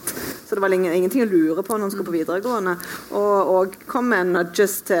gjaldt. Så Så det var ingenting å lure på når man skulle på videregående. Og kom med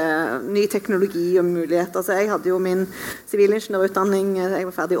nudges til ny teknologi og muligheter. Så jeg hadde jo min sivilingeniørutdanning, jeg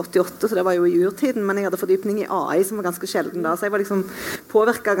var ferdig i 88, så det var jo i urtiden, men jeg hadde fordypning i AI som var ganske sjelden da, så jeg var liksom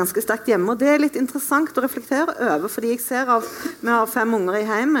påvirket ganske sterkt hjemme. Og det er litt interessant å reflektere over, fordi jeg ser vi har 5 unger i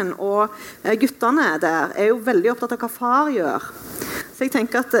heimen, og guttene der er jo veldig opptatt av hva far gjør. Så jeg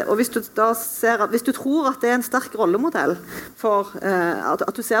tenker at, og hvis du tror at det er en sterk rollemodell for at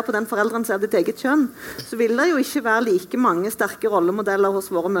du ser på den foreldren som er ditt eget kjønn, så vil det jo ikke være like mange sterke rollemodeller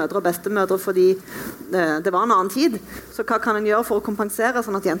hos våre mødre og bestemødre fordi det var en annen tid. Så hva kan en gjøre for å kompensere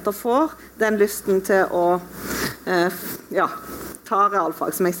sånn at jenter får den lysten til å ta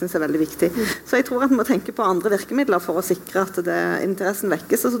realfag, som jeg synes er veldig viktig. Så jeg tror at vi må tenke på andre virkemidler for å sikre at interessen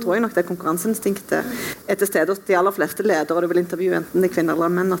vekkes, og så tror jeg nok det konkurranseinstinktet er til stede hos de aller fleste ledere, og du vil intervjue enten det kvinner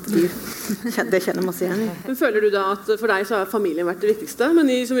eller menn, at det kjenner vi oss igjen i. Men føler du da at for deg så har familien vært det viktigste,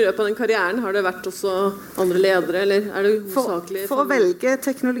 men som i løpet av den karrieren har det vært også andre ledere, eller er det hovedsakelig for å velge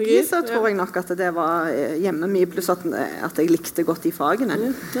teknologi, så tror jeg nok at det var hjemme mye, pluss at jeg likte godt de fagene.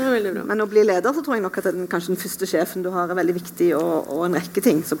 Ja, det er veldig bra. Men å bli leder, så tror jeg nok at kanskje den første sjefen du har er veldig viktig, og en rekke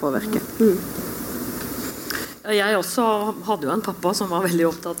ting som påvirker. Jeg også hadde jo en pappa som var veldig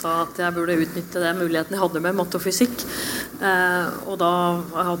opptatt av at jeg burde utnytte den muligheten jeg hadde med matte og fysikk. Og da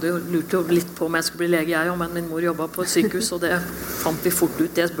hadde jeg lurt litt på om jeg skulle bli lege jeg, men min mor jobbet på et sykehus, og det fant vi fort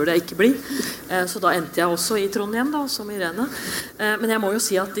ut, det burde jeg ikke bli. Så da endte jeg også i Trondheim da, som Irene. Men jeg må jo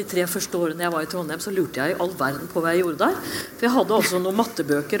si at de 3 første årene jeg var i Trondheim, så lurte jeg i all verden på hva jeg gjorde der. For jeg hadde altså noen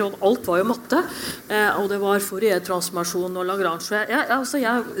mattebøker, og alt var jo matte. Og det var Fourier-transformasjon og Lagrange.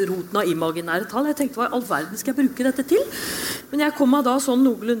 Jeg roten av imaginære tall. Jeg tenkte, hva i all verden skal jeg bruke dette til? Men jeg kom meg da sånn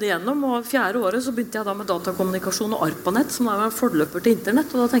noenlunde igjennom, og 4. året så begynte jeg da med datakommunikasjon og ARPANET, som var en forløper til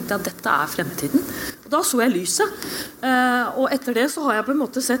internett, og da tenkte jeg at dette er fremtiden. Og da så jeg lyset. Og etter det så har jeg på en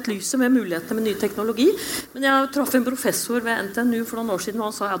måte sett lyset med mulighetene med ny teknologi. Men jeg traff en professor ved NTNU for noen år siden, og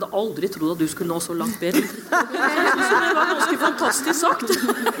han sa jeg hadde aldri trodd at du skulle nå så langt bedre. Jeg synes det var ganske fantastisk sagt.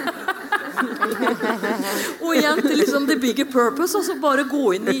 Og igjen til liksom the bigger purpose, altså bare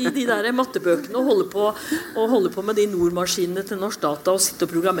gå inn i de der mattebøkene og holde på med de nordmaskinene til Norsk Data og sitte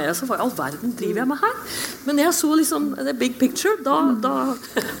og programmere, så hva i all verden driver jeg med her? Men jeg så liksom the big picture, da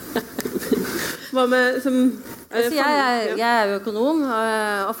Hva med jeg er jo økonom,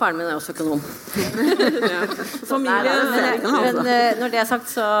 og faren min er også økonom. Familie. Men når det er sagt,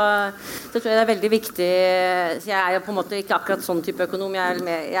 så tror jeg det er veldig viktig. Så jeg er jo på en måte ikke akkurat sånn type økonom.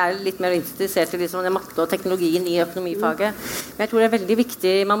 Jeg er litt mer interessert i liksom matte og teknologien i økonomifaget. Men jeg tror det er veldig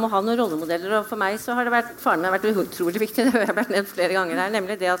viktig. Man må ha noen rollemodeller, og for meg så har faren min har vært utrolig viktig. Det har jeg vært nevnt flere ganger her,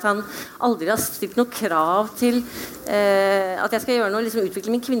 nemlig det at han aldri har stilt noe krav til at jeg skal gjøre noe, liksom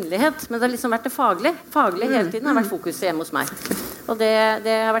utvikle min kvinnelighet, men det har liksom vært det faglig hele tiden har vært fokuset hjemme hos meg. Og det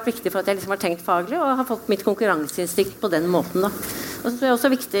har vært viktig for at jeg liksom har tenkt faglig og har fått mitt konkurranseinstinkt på den måten da. Og så tror jeg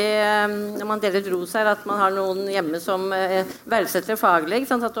også viktig når man deler et ros her, at man har noen hjemme som verdsetter faglig,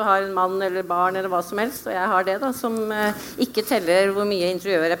 ikke sant? At du har en mann eller barn eller hva som helst, og jeg har det da, som ikke teller hvor mye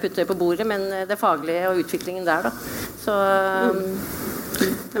interiør jeg putter på bordet, men det faglige og utviklingen der da. Så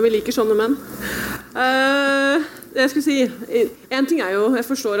vi liker sånne menn. Jeg skulle si, en ting er jo, jeg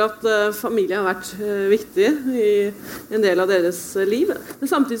forstår at familie har vært viktig i en del av deres liv, men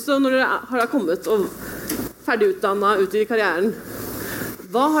samtidig så når dere har kommet og ferdigutdannet ut i karrieren,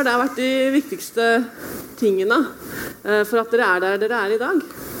 hva har det vært de viktigste tingene for at dere er der dere er i dag?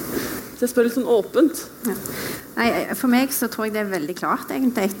 Så jeg spør litt sånn åpent. Ja. Nei, for meg så tror jeg det er veldig klart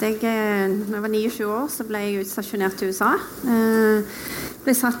egentlig. Når jeg var 29 år så ble jeg utstasjonert til USA.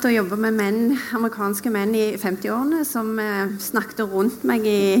 Ble satt og jobbet med amerikanske menn i 50-årene som snakket rundt meg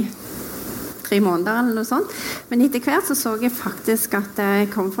i 3 måneder eller noe sånt. Men etter hvert så jeg faktisk at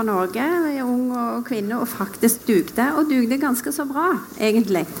jeg kom fra Norge, ung og kvinne, og faktisk dugde ganske så bra,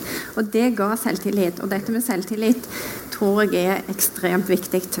 egentlig. Og det ga selvtillit. Og dette med selvtillit tror jeg er ekstremt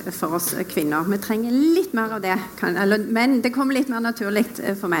viktig for oss kvinner. Vi trenger litt mer av det, men det kommer litt mer naturlig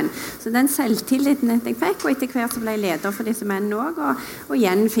for menn. Så den selvtilliten jeg fikk, og etter hvert så ble jeg leder for disse mennene også, og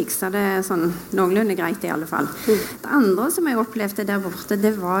igjen fikset det sånn noenlunde greit i alle fall. Det andre som jeg opplevde der borte,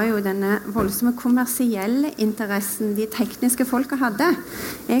 det var jo denne voldsomme kommersielle interessen de tekniske folka hadde.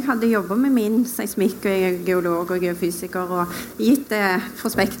 Jeg hadde jobbet med min seismikk, og jeg er geolog og geofysiker, og gitt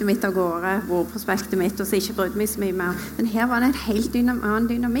prospektet mitt av gårde, bordprospektet mitt, og så ikke brydde meg så mye mer Men her var det en helt annen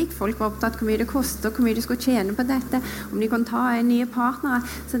dynamikk. Folk var opptatt hvor mye det kostet, hvor mye de skulle tjene på dette, om de kunne ta en nye partner.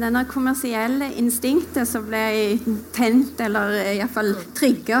 Så denne kommersielle instinktet som ble tent, eller I hvert fall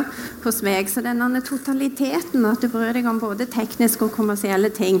trigget hos meg, så denne totaliteten, at du bryr deg om både tekniske og kommersielle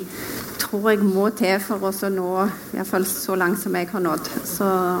ting, tror jeg må til for oss å nå, I hvert fall så langt som jeg har nådd. Så...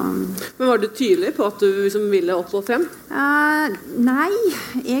 Men var du tydelig på at du liksom ville opp og frem? Nei,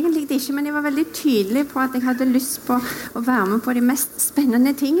 egentlig ikke, men jeg var veldig tydelig på at jeg hadde lyst på å være med på de mest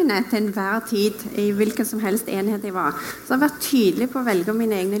spennende tingene til enhver tid, I hvilken som helst enhet jeg var. Så jeg har vært tydelig på å velge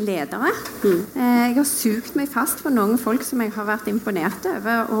mine egne ledere. Jeg har sugt meg fast for noen folk som jeg har vært imponert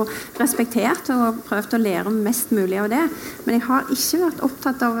over og respektert og prøvd å lære mest mulig av det. Men jeg har ikke vært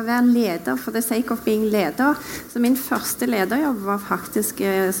opptatt av å være leder for the sake of being leder. Så min første lederjobb var faktisk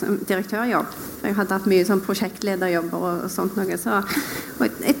direktørjobb. Jeg hadde hatt mye sånn prosjektlederjobber og sånt noe.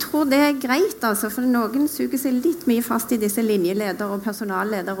 Og jeg tror det greit, altså, for noen suger seg litt mye fast I disse linjeleder- og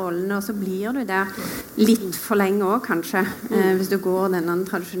personallederrollene, og så blir du der litt for lenge også, kanskje, hvis du går denne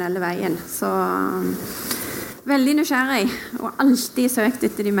tradisjonelle veien. Så veldig nysgjerrig, og alltid søkt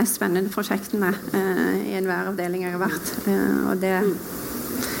etter de mest spennende prosjektene I enhver avdeling jeg har vært. Og det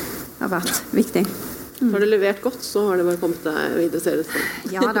har vært viktig. Har du levert godt, så har det bare kommet deg videre seriøst.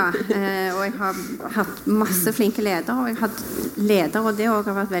 Ja da, og jeg har hatt masse flinke ledere, og jeg har hatt ledere, og det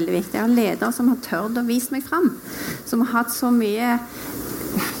også har vært veldig viktig. Jeg har ledere som har tørt å vise meg frem, som har hatt så mye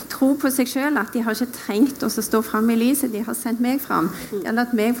tro på seg selv at de har ikke trengt å stå frem I lyset, de har sendt meg frem. De har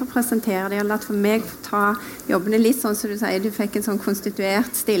latt meg få presentere, de har latt for meg få ta jobbene litt sånn som du sier, du fikk en sånn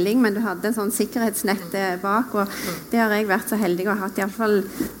konstituert stilling, men du hadde en sånn sikkerhetsnett bak, og det har jeg vært så heldig å ha hatt I hvert fall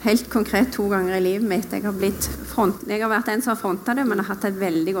helt konkret 2 ganger I livet mitt. Jeg har vært en som har frontet det, men har hatt et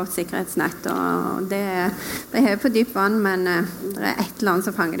veldig godt sikkerhetsnett, og det er på dyp vann, men det et eller annet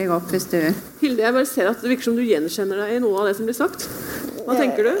som fanger deg opp hvis du... Hilde, jeg bare ser at det virker som du gjenkjenner deg I noe av det som blir sagt. Hva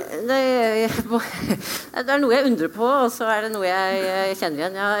tenker du? Det noe jeg undrer på, og så det noe jeg kjenner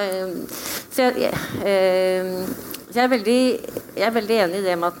igjen. Så jeg er veldig enig I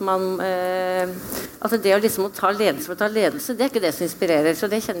det med at man altså det å liksom ta ledelse for å ta ledelse, det ikke det som inspirerer, så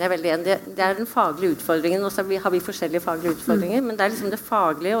det kjenner jeg veldig igjen. Det den faglige utfordringen, og så har vi forskjellige faglige utfordringer, men det liksom det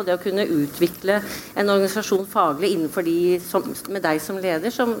faglige, og det å kunne utvikle en organisasjon faglig innenfor med deg som leder,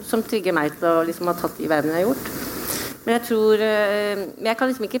 som trigger meg til å liksom ha tatt de veiene jeg har gjort. Men jeg tror, jeg kan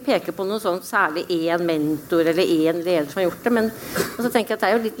liksom ikke peke på noe sånn særlig en mentor eller en leder som har gjort det, men så tenker jeg at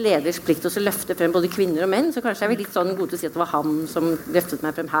det jo litt leders plikt å løfte frem både kvinner og menn, så kanskje jeg litt sånn god til å si at det var han som løftet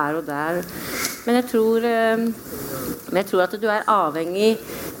meg frem her og der. Men jeg tror at du avhengig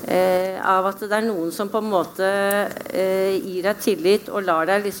av at det noen som på en måte gir deg tillit og lar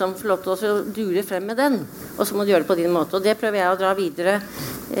deg liksom få lov til å dure frem med den, og så må du gjøre det på din måte, og det prøver jeg å dra videre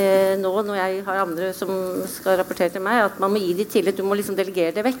nå når jeg har andre som skal rapportere til meg, at man må gi de tillit, du må liksom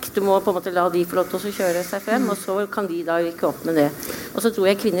delegere det vekk, du må på en måte la de få lov til å kjøre seg frem, og så kan de da rykke opp med det. Og så tror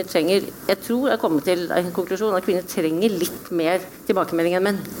jeg kvinner trenger, jeg kommer til en konklusjon at kvinner trenger litt mer tilbakemelding enn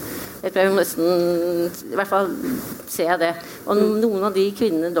menn. Jeg tror jeg nesten, I hvert fall ser jeg det. Og noen av de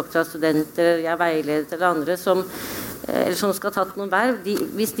kvinnene, doktorstudenter, jeg veileder eller andre som skal ha tatt noen verv,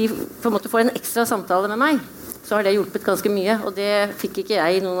 hvis de på en måte får en ekstra samtale med meg, så har det hjulpet ganske mye, og det fikk ikke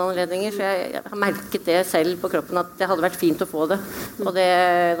jeg I noen anledninger, så jeg har merket det selv på kroppen, at det hadde vært fint å få det. Og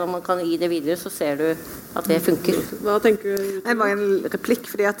når man kan gi det videre, så ser du at det funker. Hva tenker du? Det var en replikk,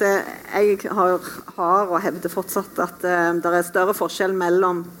 fordi at jeg har og hevder fortsatt at det større forskjell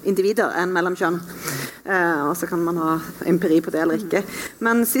mellom individer enn mellom kjønn. Og så kan man ha empiri på det eller ikke.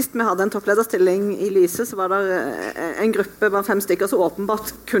 Men sist vi hadde en topplederstilling I Lyse, så var det en gruppe, bare 5 stykker, som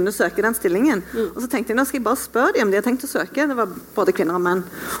åpenbart kunne søke den stillingen. Og så tenkte jeg, nå skal jeg bare spørre dem om de har tenkt å søke. Det var både kvinner og menn.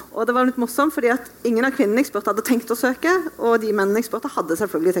 Og det var litt morsomt, fordi at ingen av kvinnene jeg spurte hadde tenkt å søke, og de mennene jeg spurte hadde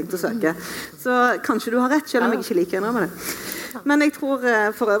selvfølgelig tenkt å søke. Så kanskje du har rett, selv om jeg ikke liker å innrømme det. Men jeg tror,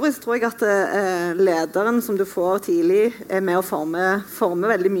 for øvrig så tror jeg at lederen som du får tidlig med å forme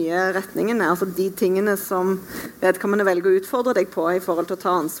veldig mye retningen, altså de tingene som vedkommende velger å utfordre deg på I forhold til å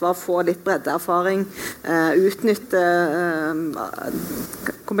ta ansvar, få litt breddeerfaring, utnytte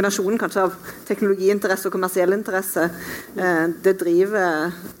kombinasjonen kanskje av teknologiinteresse og kommersiell interesse, det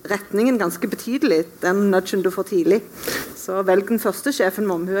driver retningen ganske betydelig, den nudgen du får tidlig. Så velg den første sjefen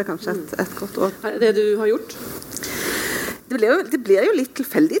med omhu kanskje et godt råd. Det du har gjort? Det blir jo litt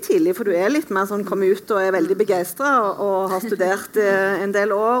tilfeldig tidlig, for du litt mer sånn, kommer ut og veldig begeistret og har studert en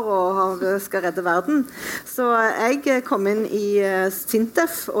del år og skal redde verden. Så jeg kom inn I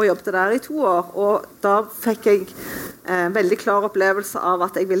Sintef og jobbet der I 2 år, og da fikk jeg veldig klar opplevelse av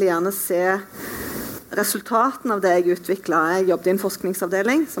at jeg ville gjerne se resultatene av det jeg utviklet. Jeg jobbet i en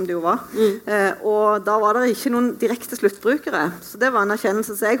forskningsavdeling, som det jo var. Og da var det ikke noen direkte sluttbrukere. Så det var en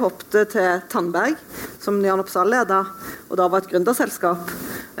erkjennelse. Så jeg hoppet til Tandberg, som Jan Opsahl leder, og da var et gründerselskap.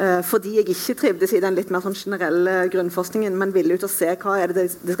 Fordi jeg ikke trivdes i den litt mer sånn generelle grunnforskningen, men ville ut og se hva er det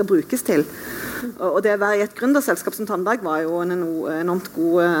skal brukes til. Og det å være i et gründerselskap som Tandberg var jo en enormt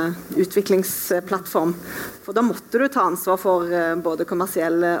god utviklingsplattform. For da måtte du ta ansvar for både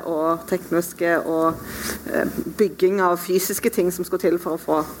kommersielle og tekniske og bygging av fysiske ting som skulle til for å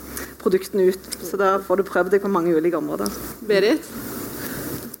få produktene ut. Så da får du prøvd deg på mange ulike områder. Berit,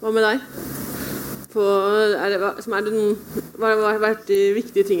 hva med deg? Hva har vært de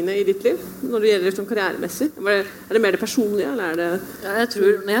viktige tingene i ditt liv når det gjelder som karrieremessig? Er det mer det personlige, eller er det... Ja, jeg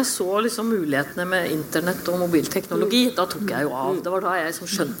tror, når jeg så liksom mulighetene med internett og mobilteknologi, da tok jeg jo av. Det var da jeg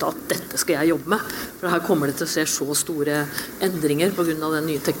skjønte at dette skal jeg jobbe med. For her kommer det til å se så store endringer på grunn av den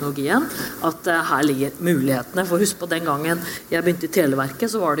nye teknologien, at her ligger mulighetene. For husk på den gangen jeg begynte i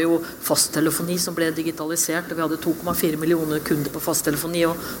Televerket, så var det jo fasttelefoni som ble digitalisert, og vi hadde 2,4 millioner kunder på fasttelefoni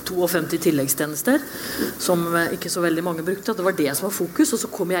og 52 tilleggstjenester som ikke så veldig mange brukte. Det var det som var fokus, og så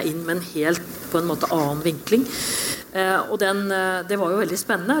kom jeg inn med en helt på en måte annen vinkling. Og det var jo veldig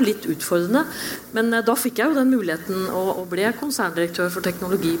spennende, litt utfordrende, men da fikk jeg jo den muligheten og ble konserndirektør for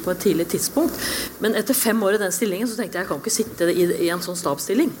teknologi på et tidlig tidspunkt. Men etter 5 år i den stillingen så tenkte jeg kan ikke sitte i en sånn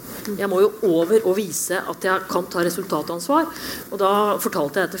stabsstilling. Jeg må jo over og vise at jeg kan ta resultatansvar, og da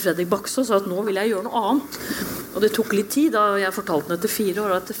fortalte jeg til Fredrik Bakså så at nå vil jeg gjøre noe annet. Og det tok litt tid da jeg fortalte den etter 4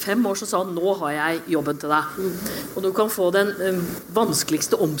 år, og etter 5 år så sa han, nå har jeg jobben til deg. Og du kan få den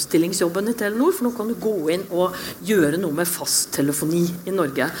vanskeligste omstillingsjobben i Telenor, for nå kan du gå inn og gjøre noe med fasttelefoni i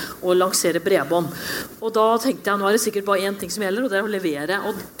Norge og lansere bredbånd. Og da tenkte jeg, nå er det sikkert bare én ting som gjelder, og det er å levere.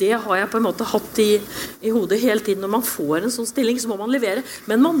 Og det har jeg på en måte hatt i hodet hele tiden. Når man får en sånn stilling, så må man levere.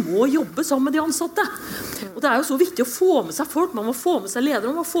 Men man må jobbe sammen med de ansatte. Og det er jo så viktig å få med seg folk. Man må få med seg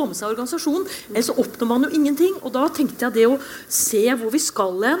ledere, man må få med seg organisasjonen. Ellers så oppnår man jo ingenting. Og da tenkte jeg det å se hvor vi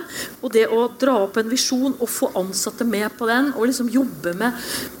skal hen, og det å dra opp en visjon og få ansatte med på den, og liksom jobbe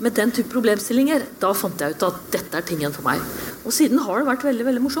med den type problemstillinger, da fant jeg ut at dette er tingen for meg. Og siden har det vært veldig,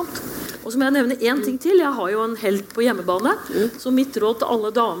 veldig morsomt. Og så må jeg nevne en ting til. Jeg har jo en helt på hjemmebane, så mitt råd til alle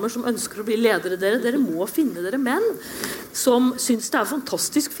damer som ønsker å bli ledere dere må finne dere menn som synes det er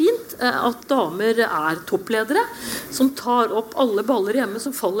fantastisk fint at damer er toppledere, som tar opp alle baller hjemme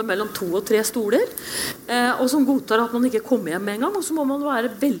som faller mellom 2 og 3 stoler, og som godtar at man ikke kommer hjem med en gang, og så må man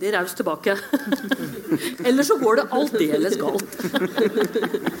være veldig raus tilbake. Ellers så går det aldeles galt.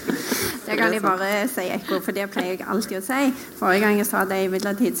 Det kan jeg bare si ekko, for det pleier jeg alltid å si. Forrige gang jeg sa det i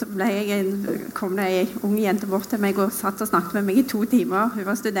midlertid, så kom det en ung jente bort til meg og satt og snakket med meg i 2 timer. Hun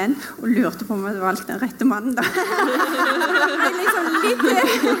var student og lurte på om jeg valgte den rette mannen da. Liksom litt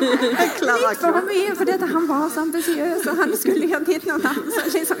for mye, for han var så ambisiøs, og han skulle gjøre dit noen annen. Så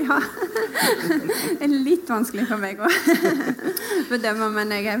liksom, ja, det er litt vanskelig for meg å bedømme,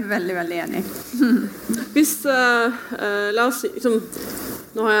 men jeg er veldig, veldig enig. Hvis, la oss si,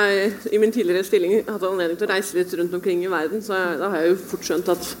 nå har jeg i min tidligere stilling hatt anledning til å reise litt rundt omkring i verden, så da har jeg jo fort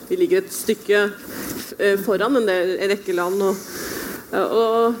skjønt at vi ligger et stykke foran en rekke land.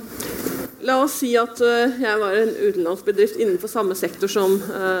 Og la oss si at jeg var en utenlandsbedrift innenfor samme sektor som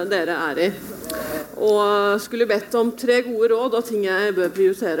dere er i, og skulle bedt om 3 gode råd og ting jeg bør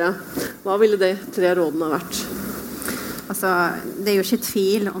prioritere. Hva ville de 3 rådene vært? Altså, det er jo ikke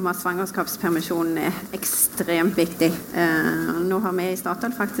tvil om at svangerskapspermisjonen er ekstremt viktig. Nå har vi i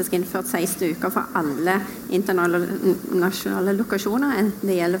Statoil faktisk innført 16 uker for alle internasjonale lokasjoner, enten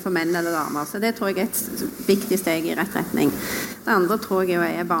det gjelder for menn eller damer. Så det tror jeg er et viktig steg i rett retning. Det andre tror jeg jo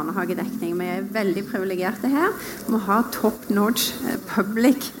er barnehagedekning. Vi er veldig privilegerte her. Vi har top-notch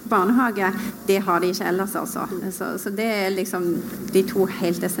public barnehage. Det har de ikke ellers, altså. Så det er liksom de 2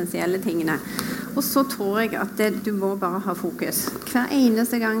 helt essensielle tingene. Og så tror jeg at du må bare ha fokus. Hver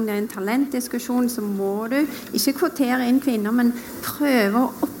eneste gang det er en talentdiskusjon, så må du ikke kvotere inn kvinner, men prøve å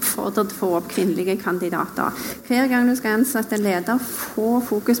oppfordre til å få opp kvinnelige kandidater. Hver gang du skal ansette en leder, få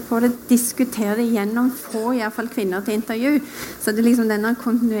fokus på det, diskutere det gjennom, få i hvert fall kvinner til intervju. Så det er liksom denne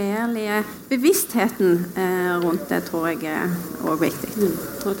kontinuerlige bevisstheten rundt det, tror jeg er også viktig.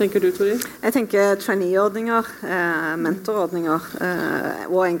 Hva tenker du, Tori? Jeg tenker trainee-ordninger, mentorordninger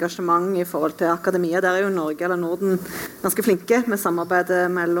og engasjement i forhold til akademia. Der er jo Norge eller Norden ganske flinke med samarbeidet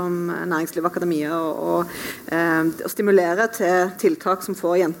mellom næringsliv og akademia og å stimulere til tiltak som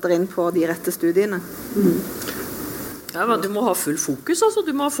får jenter inn på de rette studiene. Ja, men du må ha full fokus, altså.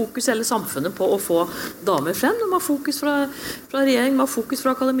 Du må ha fokus hele samfunnet på å få damer frem. Du må ha fokus fra regjering, du må ha fokus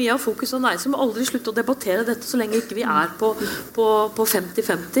fra akademia, fokus fra næringsliv. Du må aldri slutte å debattere dette så lenge ikke vi på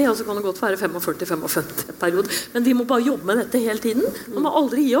 50-50, og så kan det godt være 45-55 periode. Men vi må bare jobbe med dette hele tiden. Man må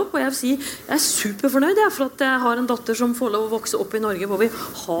aldri gi opp, og jeg vil si, jeg superfornøyd for at jeg har en datter som får lov å vokse opp i Norge, hvor vi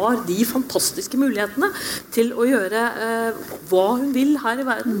har de fantastiske mulighetene til å gjøre hva hun vil her i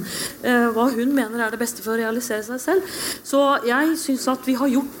verden, hva hun mener det beste for å realisere seg selv. Så jeg synes at vi har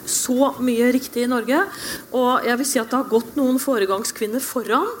gjort så mye riktig i Norge, og jeg vil si at det har gått noen foregangskvinner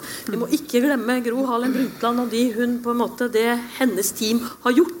foran. Vi må ikke glemme Gro Harlem Brundtland og hun på en måte, det hennes team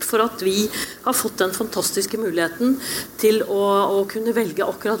har gjort for at vi har fått den fantastiske muligheten til å kunne velge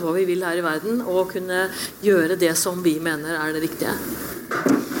akkurat hva vi vil her i verden, og kunne gjøre det som vi mener det riktige.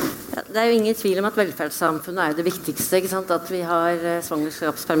 Det jo ingen tvil om at velferdssamfunnet det viktigste, ikke sant? At vi har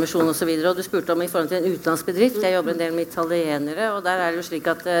svangerskapspermisjon og så videre, og du spurte om i forhold til en utenlandsbedrift. Jeg jobber en del med italienere, og der det jo slik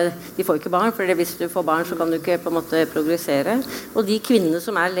at de får ikke barn, for hvis du får barn så kan du ikke på en måte progressere. Og de kvinnene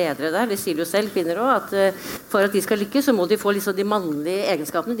som ledere der, de sier jo selv, kvinner også, at for at de skal lykkes så må de få liksom de mannlige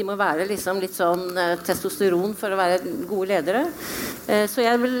egenskapene, de må være liksom litt sånn testosteron for å være gode ledere. Så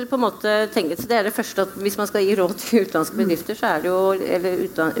jeg vil på en måte tenke til det det første at hvis man skal gi råd til utenlandske bedrifter, så det jo, eller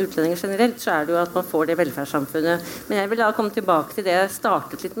utlendinger generelt, så det jo at man får det velferdssamfunnet. Men jeg vil da komme tilbake til det jeg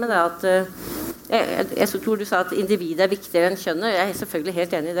startet litt med, at jeg tror du sa at individet viktigere enn kjønnet. Jeg selvfølgelig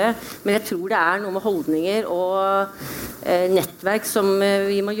helt enig i det, men jeg tror det noe med holdninger og nettverk som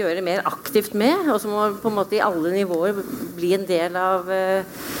vi må gjøre mer aktivt med, og som må på en måte i alle nivåer bli en del av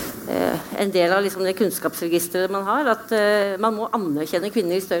liksom det kunnskapsregisteret man har, at man må anerkjenne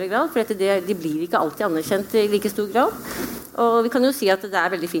kvinner i større grad, for de blir ikke alltid anerkjent i like stor grad. Og vi kan jo si at det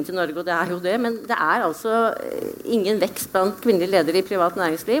veldig fint i Norge, og det jo det, men det altså ingen vekst blant kvinnelige ledere i privat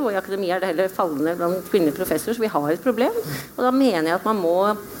næringsliv, og i akademia det heller fallende blant kvinnelige professorer, så vi har et problem. Og da mener jeg at man må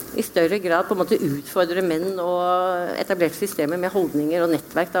i større grad på en måte utfordre menn og etablere systemer med holdninger og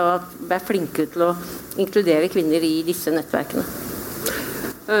nettverk, da, og være flinkere til å inkludere kvinner i disse nettverkene.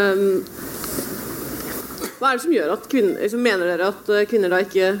 Hva det som gjør at kvinner, mener dere at kvinner da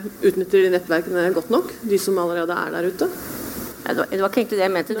ikke utnytter de nettverkene godt nok, de som allerede der ute? Det var ikke egentlig det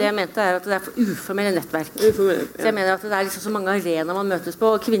jeg mente. Det jeg mente at det for uformelle nettverk. Uformelle, ja. Så jeg mener at det liksom så mange arenaer man møtes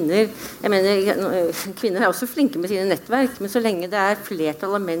på, og kvinner også flinke med sine nettverk, men så lenge det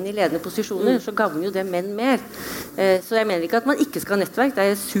flertall av menn i ledende posisjoner, så gagner jo det menn mer. Så jeg mener ikke at man ikke skal ha nettverk, det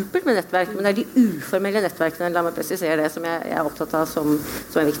supert med nettverk, men det de uformelle nettverkene, la meg presisere det, som jeg opptatt av som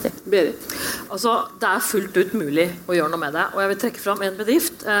viktig. Berit? Altså, det fullt ut mulig å gjøre noe med det, og jeg vil trekke fram en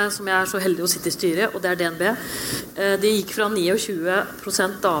bedrift som jeg så heldig å sitte i styret, og det DNB. De gikk fra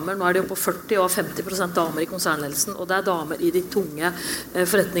 29% damer, nå de oppe på 40 og 50% damer i konsernledelsen, og det damer i de tunge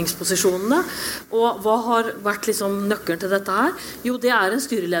forretningsposisjonene. Og hva har vært liksom nøkkelen til dette her? Jo, det en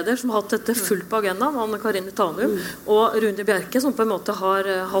styreleder som har hatt dette fullt på agendaen, Anne Karin Tanum, og Rune Bjerke, som på en måte har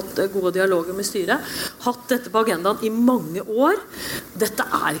hatt gode dialoger med styret, hatt dette på agendaen i mange år. Dette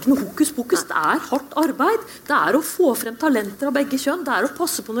ikke noe hokus pokus, det hardt arbeid. Det å få frem talenter av begge kjønn, det å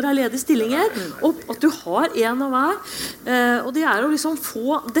passe på når det ledige stillinger, og at du har en av hver. Og det å liksom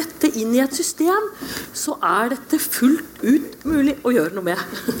få dette inn i et system, så dette fullt ut mulig å gjøre noe med.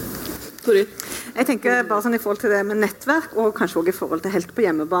 Jeg tenker bare sånn i forhold til det med nettverk, og kanskje også i forhold til helt på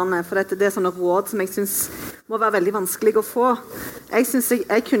hjemmebane, for det sånne råd som jeg synes må være veldig vanskelig å få.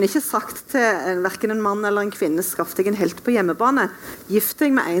 Jeg kunne ikke sagt til hverken en mann eller en kvinne, skaff deg en helt på hjemmebane. Gift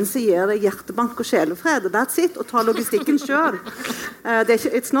deg med en som gir deg hjertebank og sjelefred, that's it, og ta logistikken selv.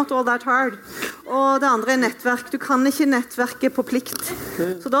 It's not all that hard. Og det andre nettverk. Du kan ikke nettverke på plikt.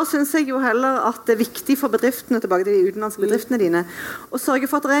 Så da synes jeg jo heller at det viktig for bedriftene, tilbake til de utenlandske bedriftene dine, å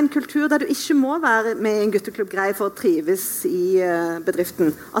sørge for at det en kultur der du ikke må være med i en gutteklubb-grei for å trives i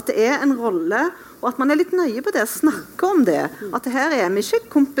bedriften. At det en rolle, og at man litt nøye på det, snakke om det. At her vi ikke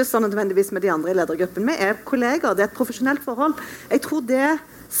kompiser nødvendigvis med de andre i ledergruppen. Vi kolleger, det et profesjonelt forhold. Jeg tror det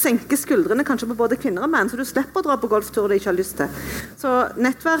senker skuldrene kanskje på både kvinner og menn, så du slipper å dra på golftur du ikke har lyst til. Så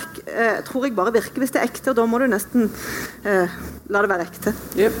nettverk tror jeg bare virker hvis det ekte, og da må du nesten la det være ekte.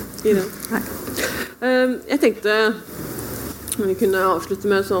 Ja, i det. Jeg tenkte vi kunne avslutte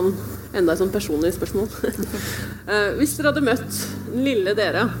med enda et personlig spørsmål. Hvis dere hadde møtt den lille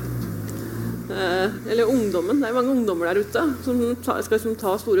dere, eller ungdommen, det mange ungdommer der ute som skal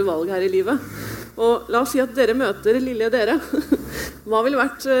ta store valg her i livet, og la oss si at dere møter lille dere, hva ville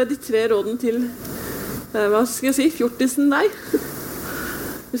vært de 3 rådene til hva skal jeg si, fjortisen deg?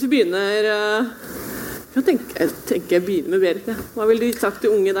 Hvis vi begynner Jeg tenker jeg begynner med Berit. Hva ville du sagt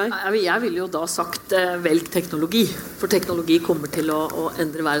til unge der? Jeg ville jo da sagt velg teknologi, for teknologi kommer til å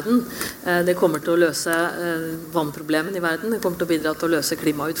endre verden. Det kommer til å løse vannproblemen i verden, det kommer til å bidra til å løse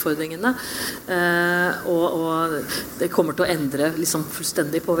klimautfordringene, og det kommer til å endre liksom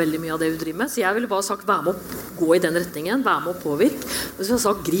fullstendig på veldig mye av det vi driver med. Så jeg ville bare sagt vær med å gå i den retningen, vær med å påvirke. Og så jeg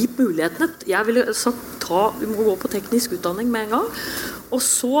sagt grip mulighetene. Jeg ville sagt vi må gå på teknisk utdanning med en gang. Og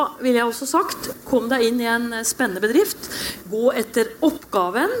så ville jeg også sagt, kom deg inn i en spennende bedrift, gå etter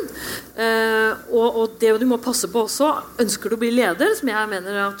oppgaven, og det du må passe på også, ønsker du å bli leder, som jeg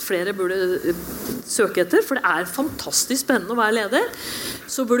mener at flere burde søke etter, for det fantastisk spennende å være leder,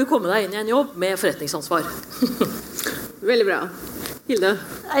 så burde du komme deg inn i en jobb med forretningsansvar. Veldig bra. Hilde?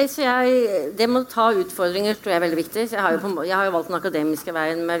 Nei, så det med å ta utfordringer tror jeg er veldig viktig. Så jeg har jo valgt den akademiske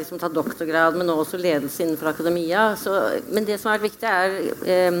veien med liksom ta doktorgrad, men også ledelse innenfor akademia. Men det som har vært viktig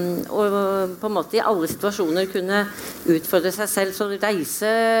å på en måte i alle situasjoner kunne utfordre seg selv, så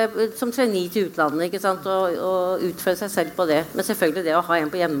reise som trainee til utlandet, ikke sant, og utføre seg selv på det. Men selvfølgelig det å ha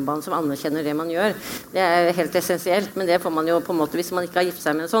en på hjemmebane som anerkjenner det man gjør, det er helt essensielt, men det får man jo på en måte, hvis man ikke har giftet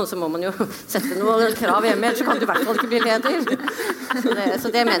seg med en sånn, så må man jo sette noen krav hjemme, så kan du i hvert fall ikke bli leder. Så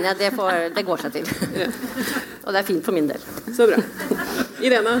det mener jeg, det går seg til. Og det er fint for min del. Så bra.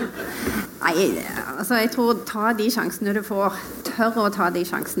 Irene? Nei, altså jeg tror ta de sjansene du får, tør å ta de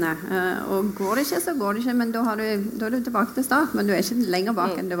sjansene. Og går det ikke, så går det ikke, men da er du tilbake til start, men du er ikke lenger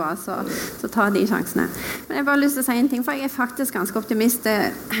bak enn du var, så ta de sjansene. Men jeg har bare lyst til å si en ting, for jeg er faktisk ganske optimist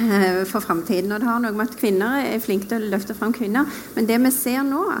for fremtiden, og det har noe med at kvinner er flinke til å løfte frem kvinner, men det vi ser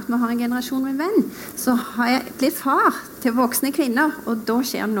nå, at vi har en generasjon med venn, så har jeg blitt far til voksne kvinner, og da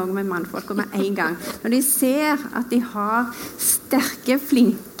skjer det noe med mannfolk med en gang. Når de ser at de har sterke,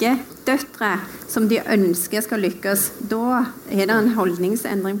 flinke døtre som de ønsker skal lykkes, da er det en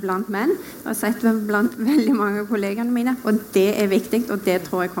holdningsendring blant menn. Jeg har sett det blant veldig mange av kollegene mine, og det er viktig, og det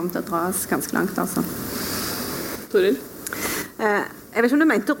tror jeg kommer til å dra oss ganske langt, altså. Toril? Jeg vet ikke om du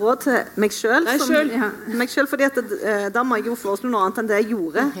mente råd til meg selv. Nei, selv. Meg selv, fordi at da må jeg jo foreslå noe annet enn det jeg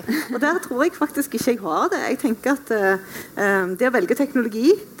gjorde. Og der tror jeg faktisk ikke jeg har det. Jeg tenker at det å velge teknologi,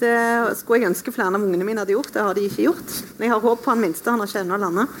 det skulle jeg ønske flere av ungene mine hadde gjort. Det har de ikke gjort. Men jeg har håp på han minste, han har ikke ennå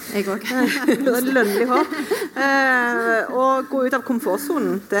landet. Jeg også. Lønnlig håp. Og gå ut av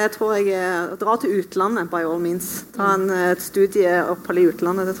komfortzonen, det tror jeg, dra til utlandet by all means. Ta et studieopphold i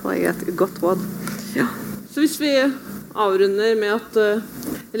utlandet, det tror jeg er et godt råd. Ja. Så hvis vi avrunder med at,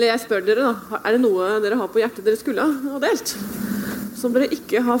 eller jeg spør dere da, er det noe dere har på hjertet dere skulle ha delt, som dere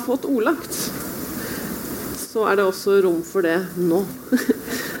ikke har fått ordlagt, så er det også rom for det nå.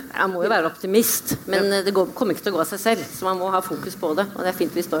 Jeg må jo være optimist, men det kommer ikke til å gå av seg selv, så man må ha fokus på det, og det er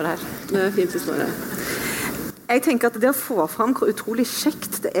fint vi står her. Det er fint vi står her. Jeg tenker at det å få frem hvor utrolig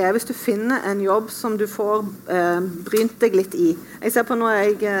kjekt det er hvis du finner en jobb som du får brynt deg litt i. Jeg ser på nå er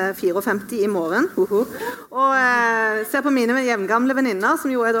jeg 54 i morgen, og ser på mine jevngamle venninner,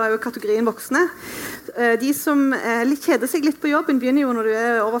 som jo er kategorien voksne. De som kjeder seg litt på jobben, begynner jo når du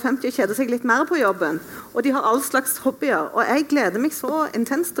er over 50 og kjeder seg litt mer på jobben. Og de har all slags hobbyer, og jeg gleder meg så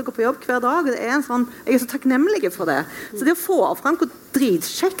intenst til å gå på jobb hver dag. Det er jeg er så takknemlig for det. Så det å få frem hvor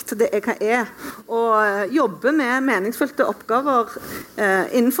dritkjekt det er å jobbe med meningsfylte oppgaver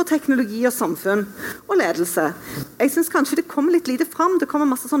innenfor teknologi og samfunn og ledelse. Jeg synes kanskje det kommer litt lite frem. Det kommer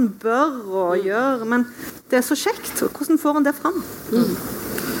masse sånn bør og gjør, men det er så kjekt. Hvordan får en det frem?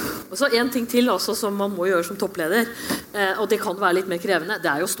 Og så en ting til også som man må gjøre som toppleder, og det kan være litt mer krevende, det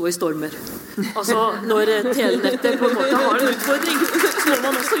er jo å stå i stormer. Altså når telenettet på en måte har en utfordring, så må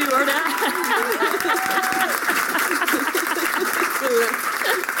man også gjøre det.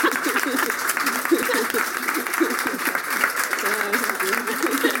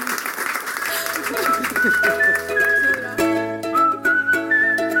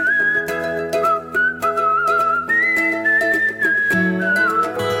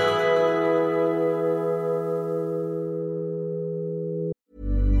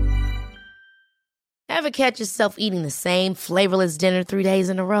 Ever catch yourself eating the same flavorless dinner 3 days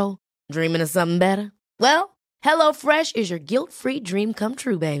in a row? Dreaming of something better? Well, HelloFresh is your guilt-free dream come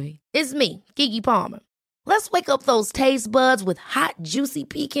true, baby. It's me, Keke Palmer. Let's wake up those taste buds with hot, juicy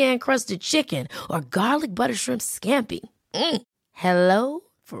pecan-crusted chicken or garlic butter shrimp scampi. Hello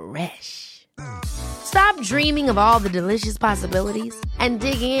Fresh. Stop dreaming of all the delicious possibilities and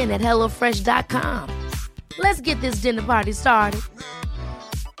dig in at HelloFresh.com. Let's get this dinner party started.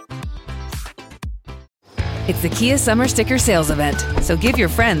 It's the Kia Summer Sticker Sales Event, so give your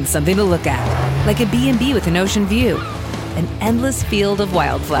friends something to look at, like a B&B with an ocean view, an endless field of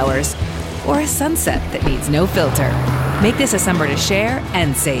wildflowers, or a sunset that needs no filter. Make this a summer to share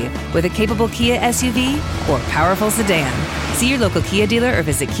and save with a capable Kia SUV or powerful sedan. See your local Kia dealer or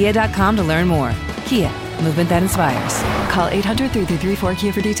visit kia.com to learn more. Kia, movement that inspires. Call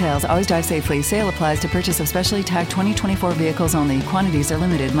 800-3334-KIA for details. Always drive safely. Sale applies to purchase of specially tagged 2024 vehicles only. Quantities are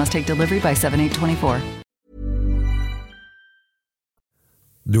limited. Must take delivery by 7/8/24.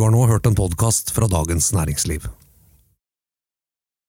 Du har nå hørt en podcast fra Dagens Næringsliv.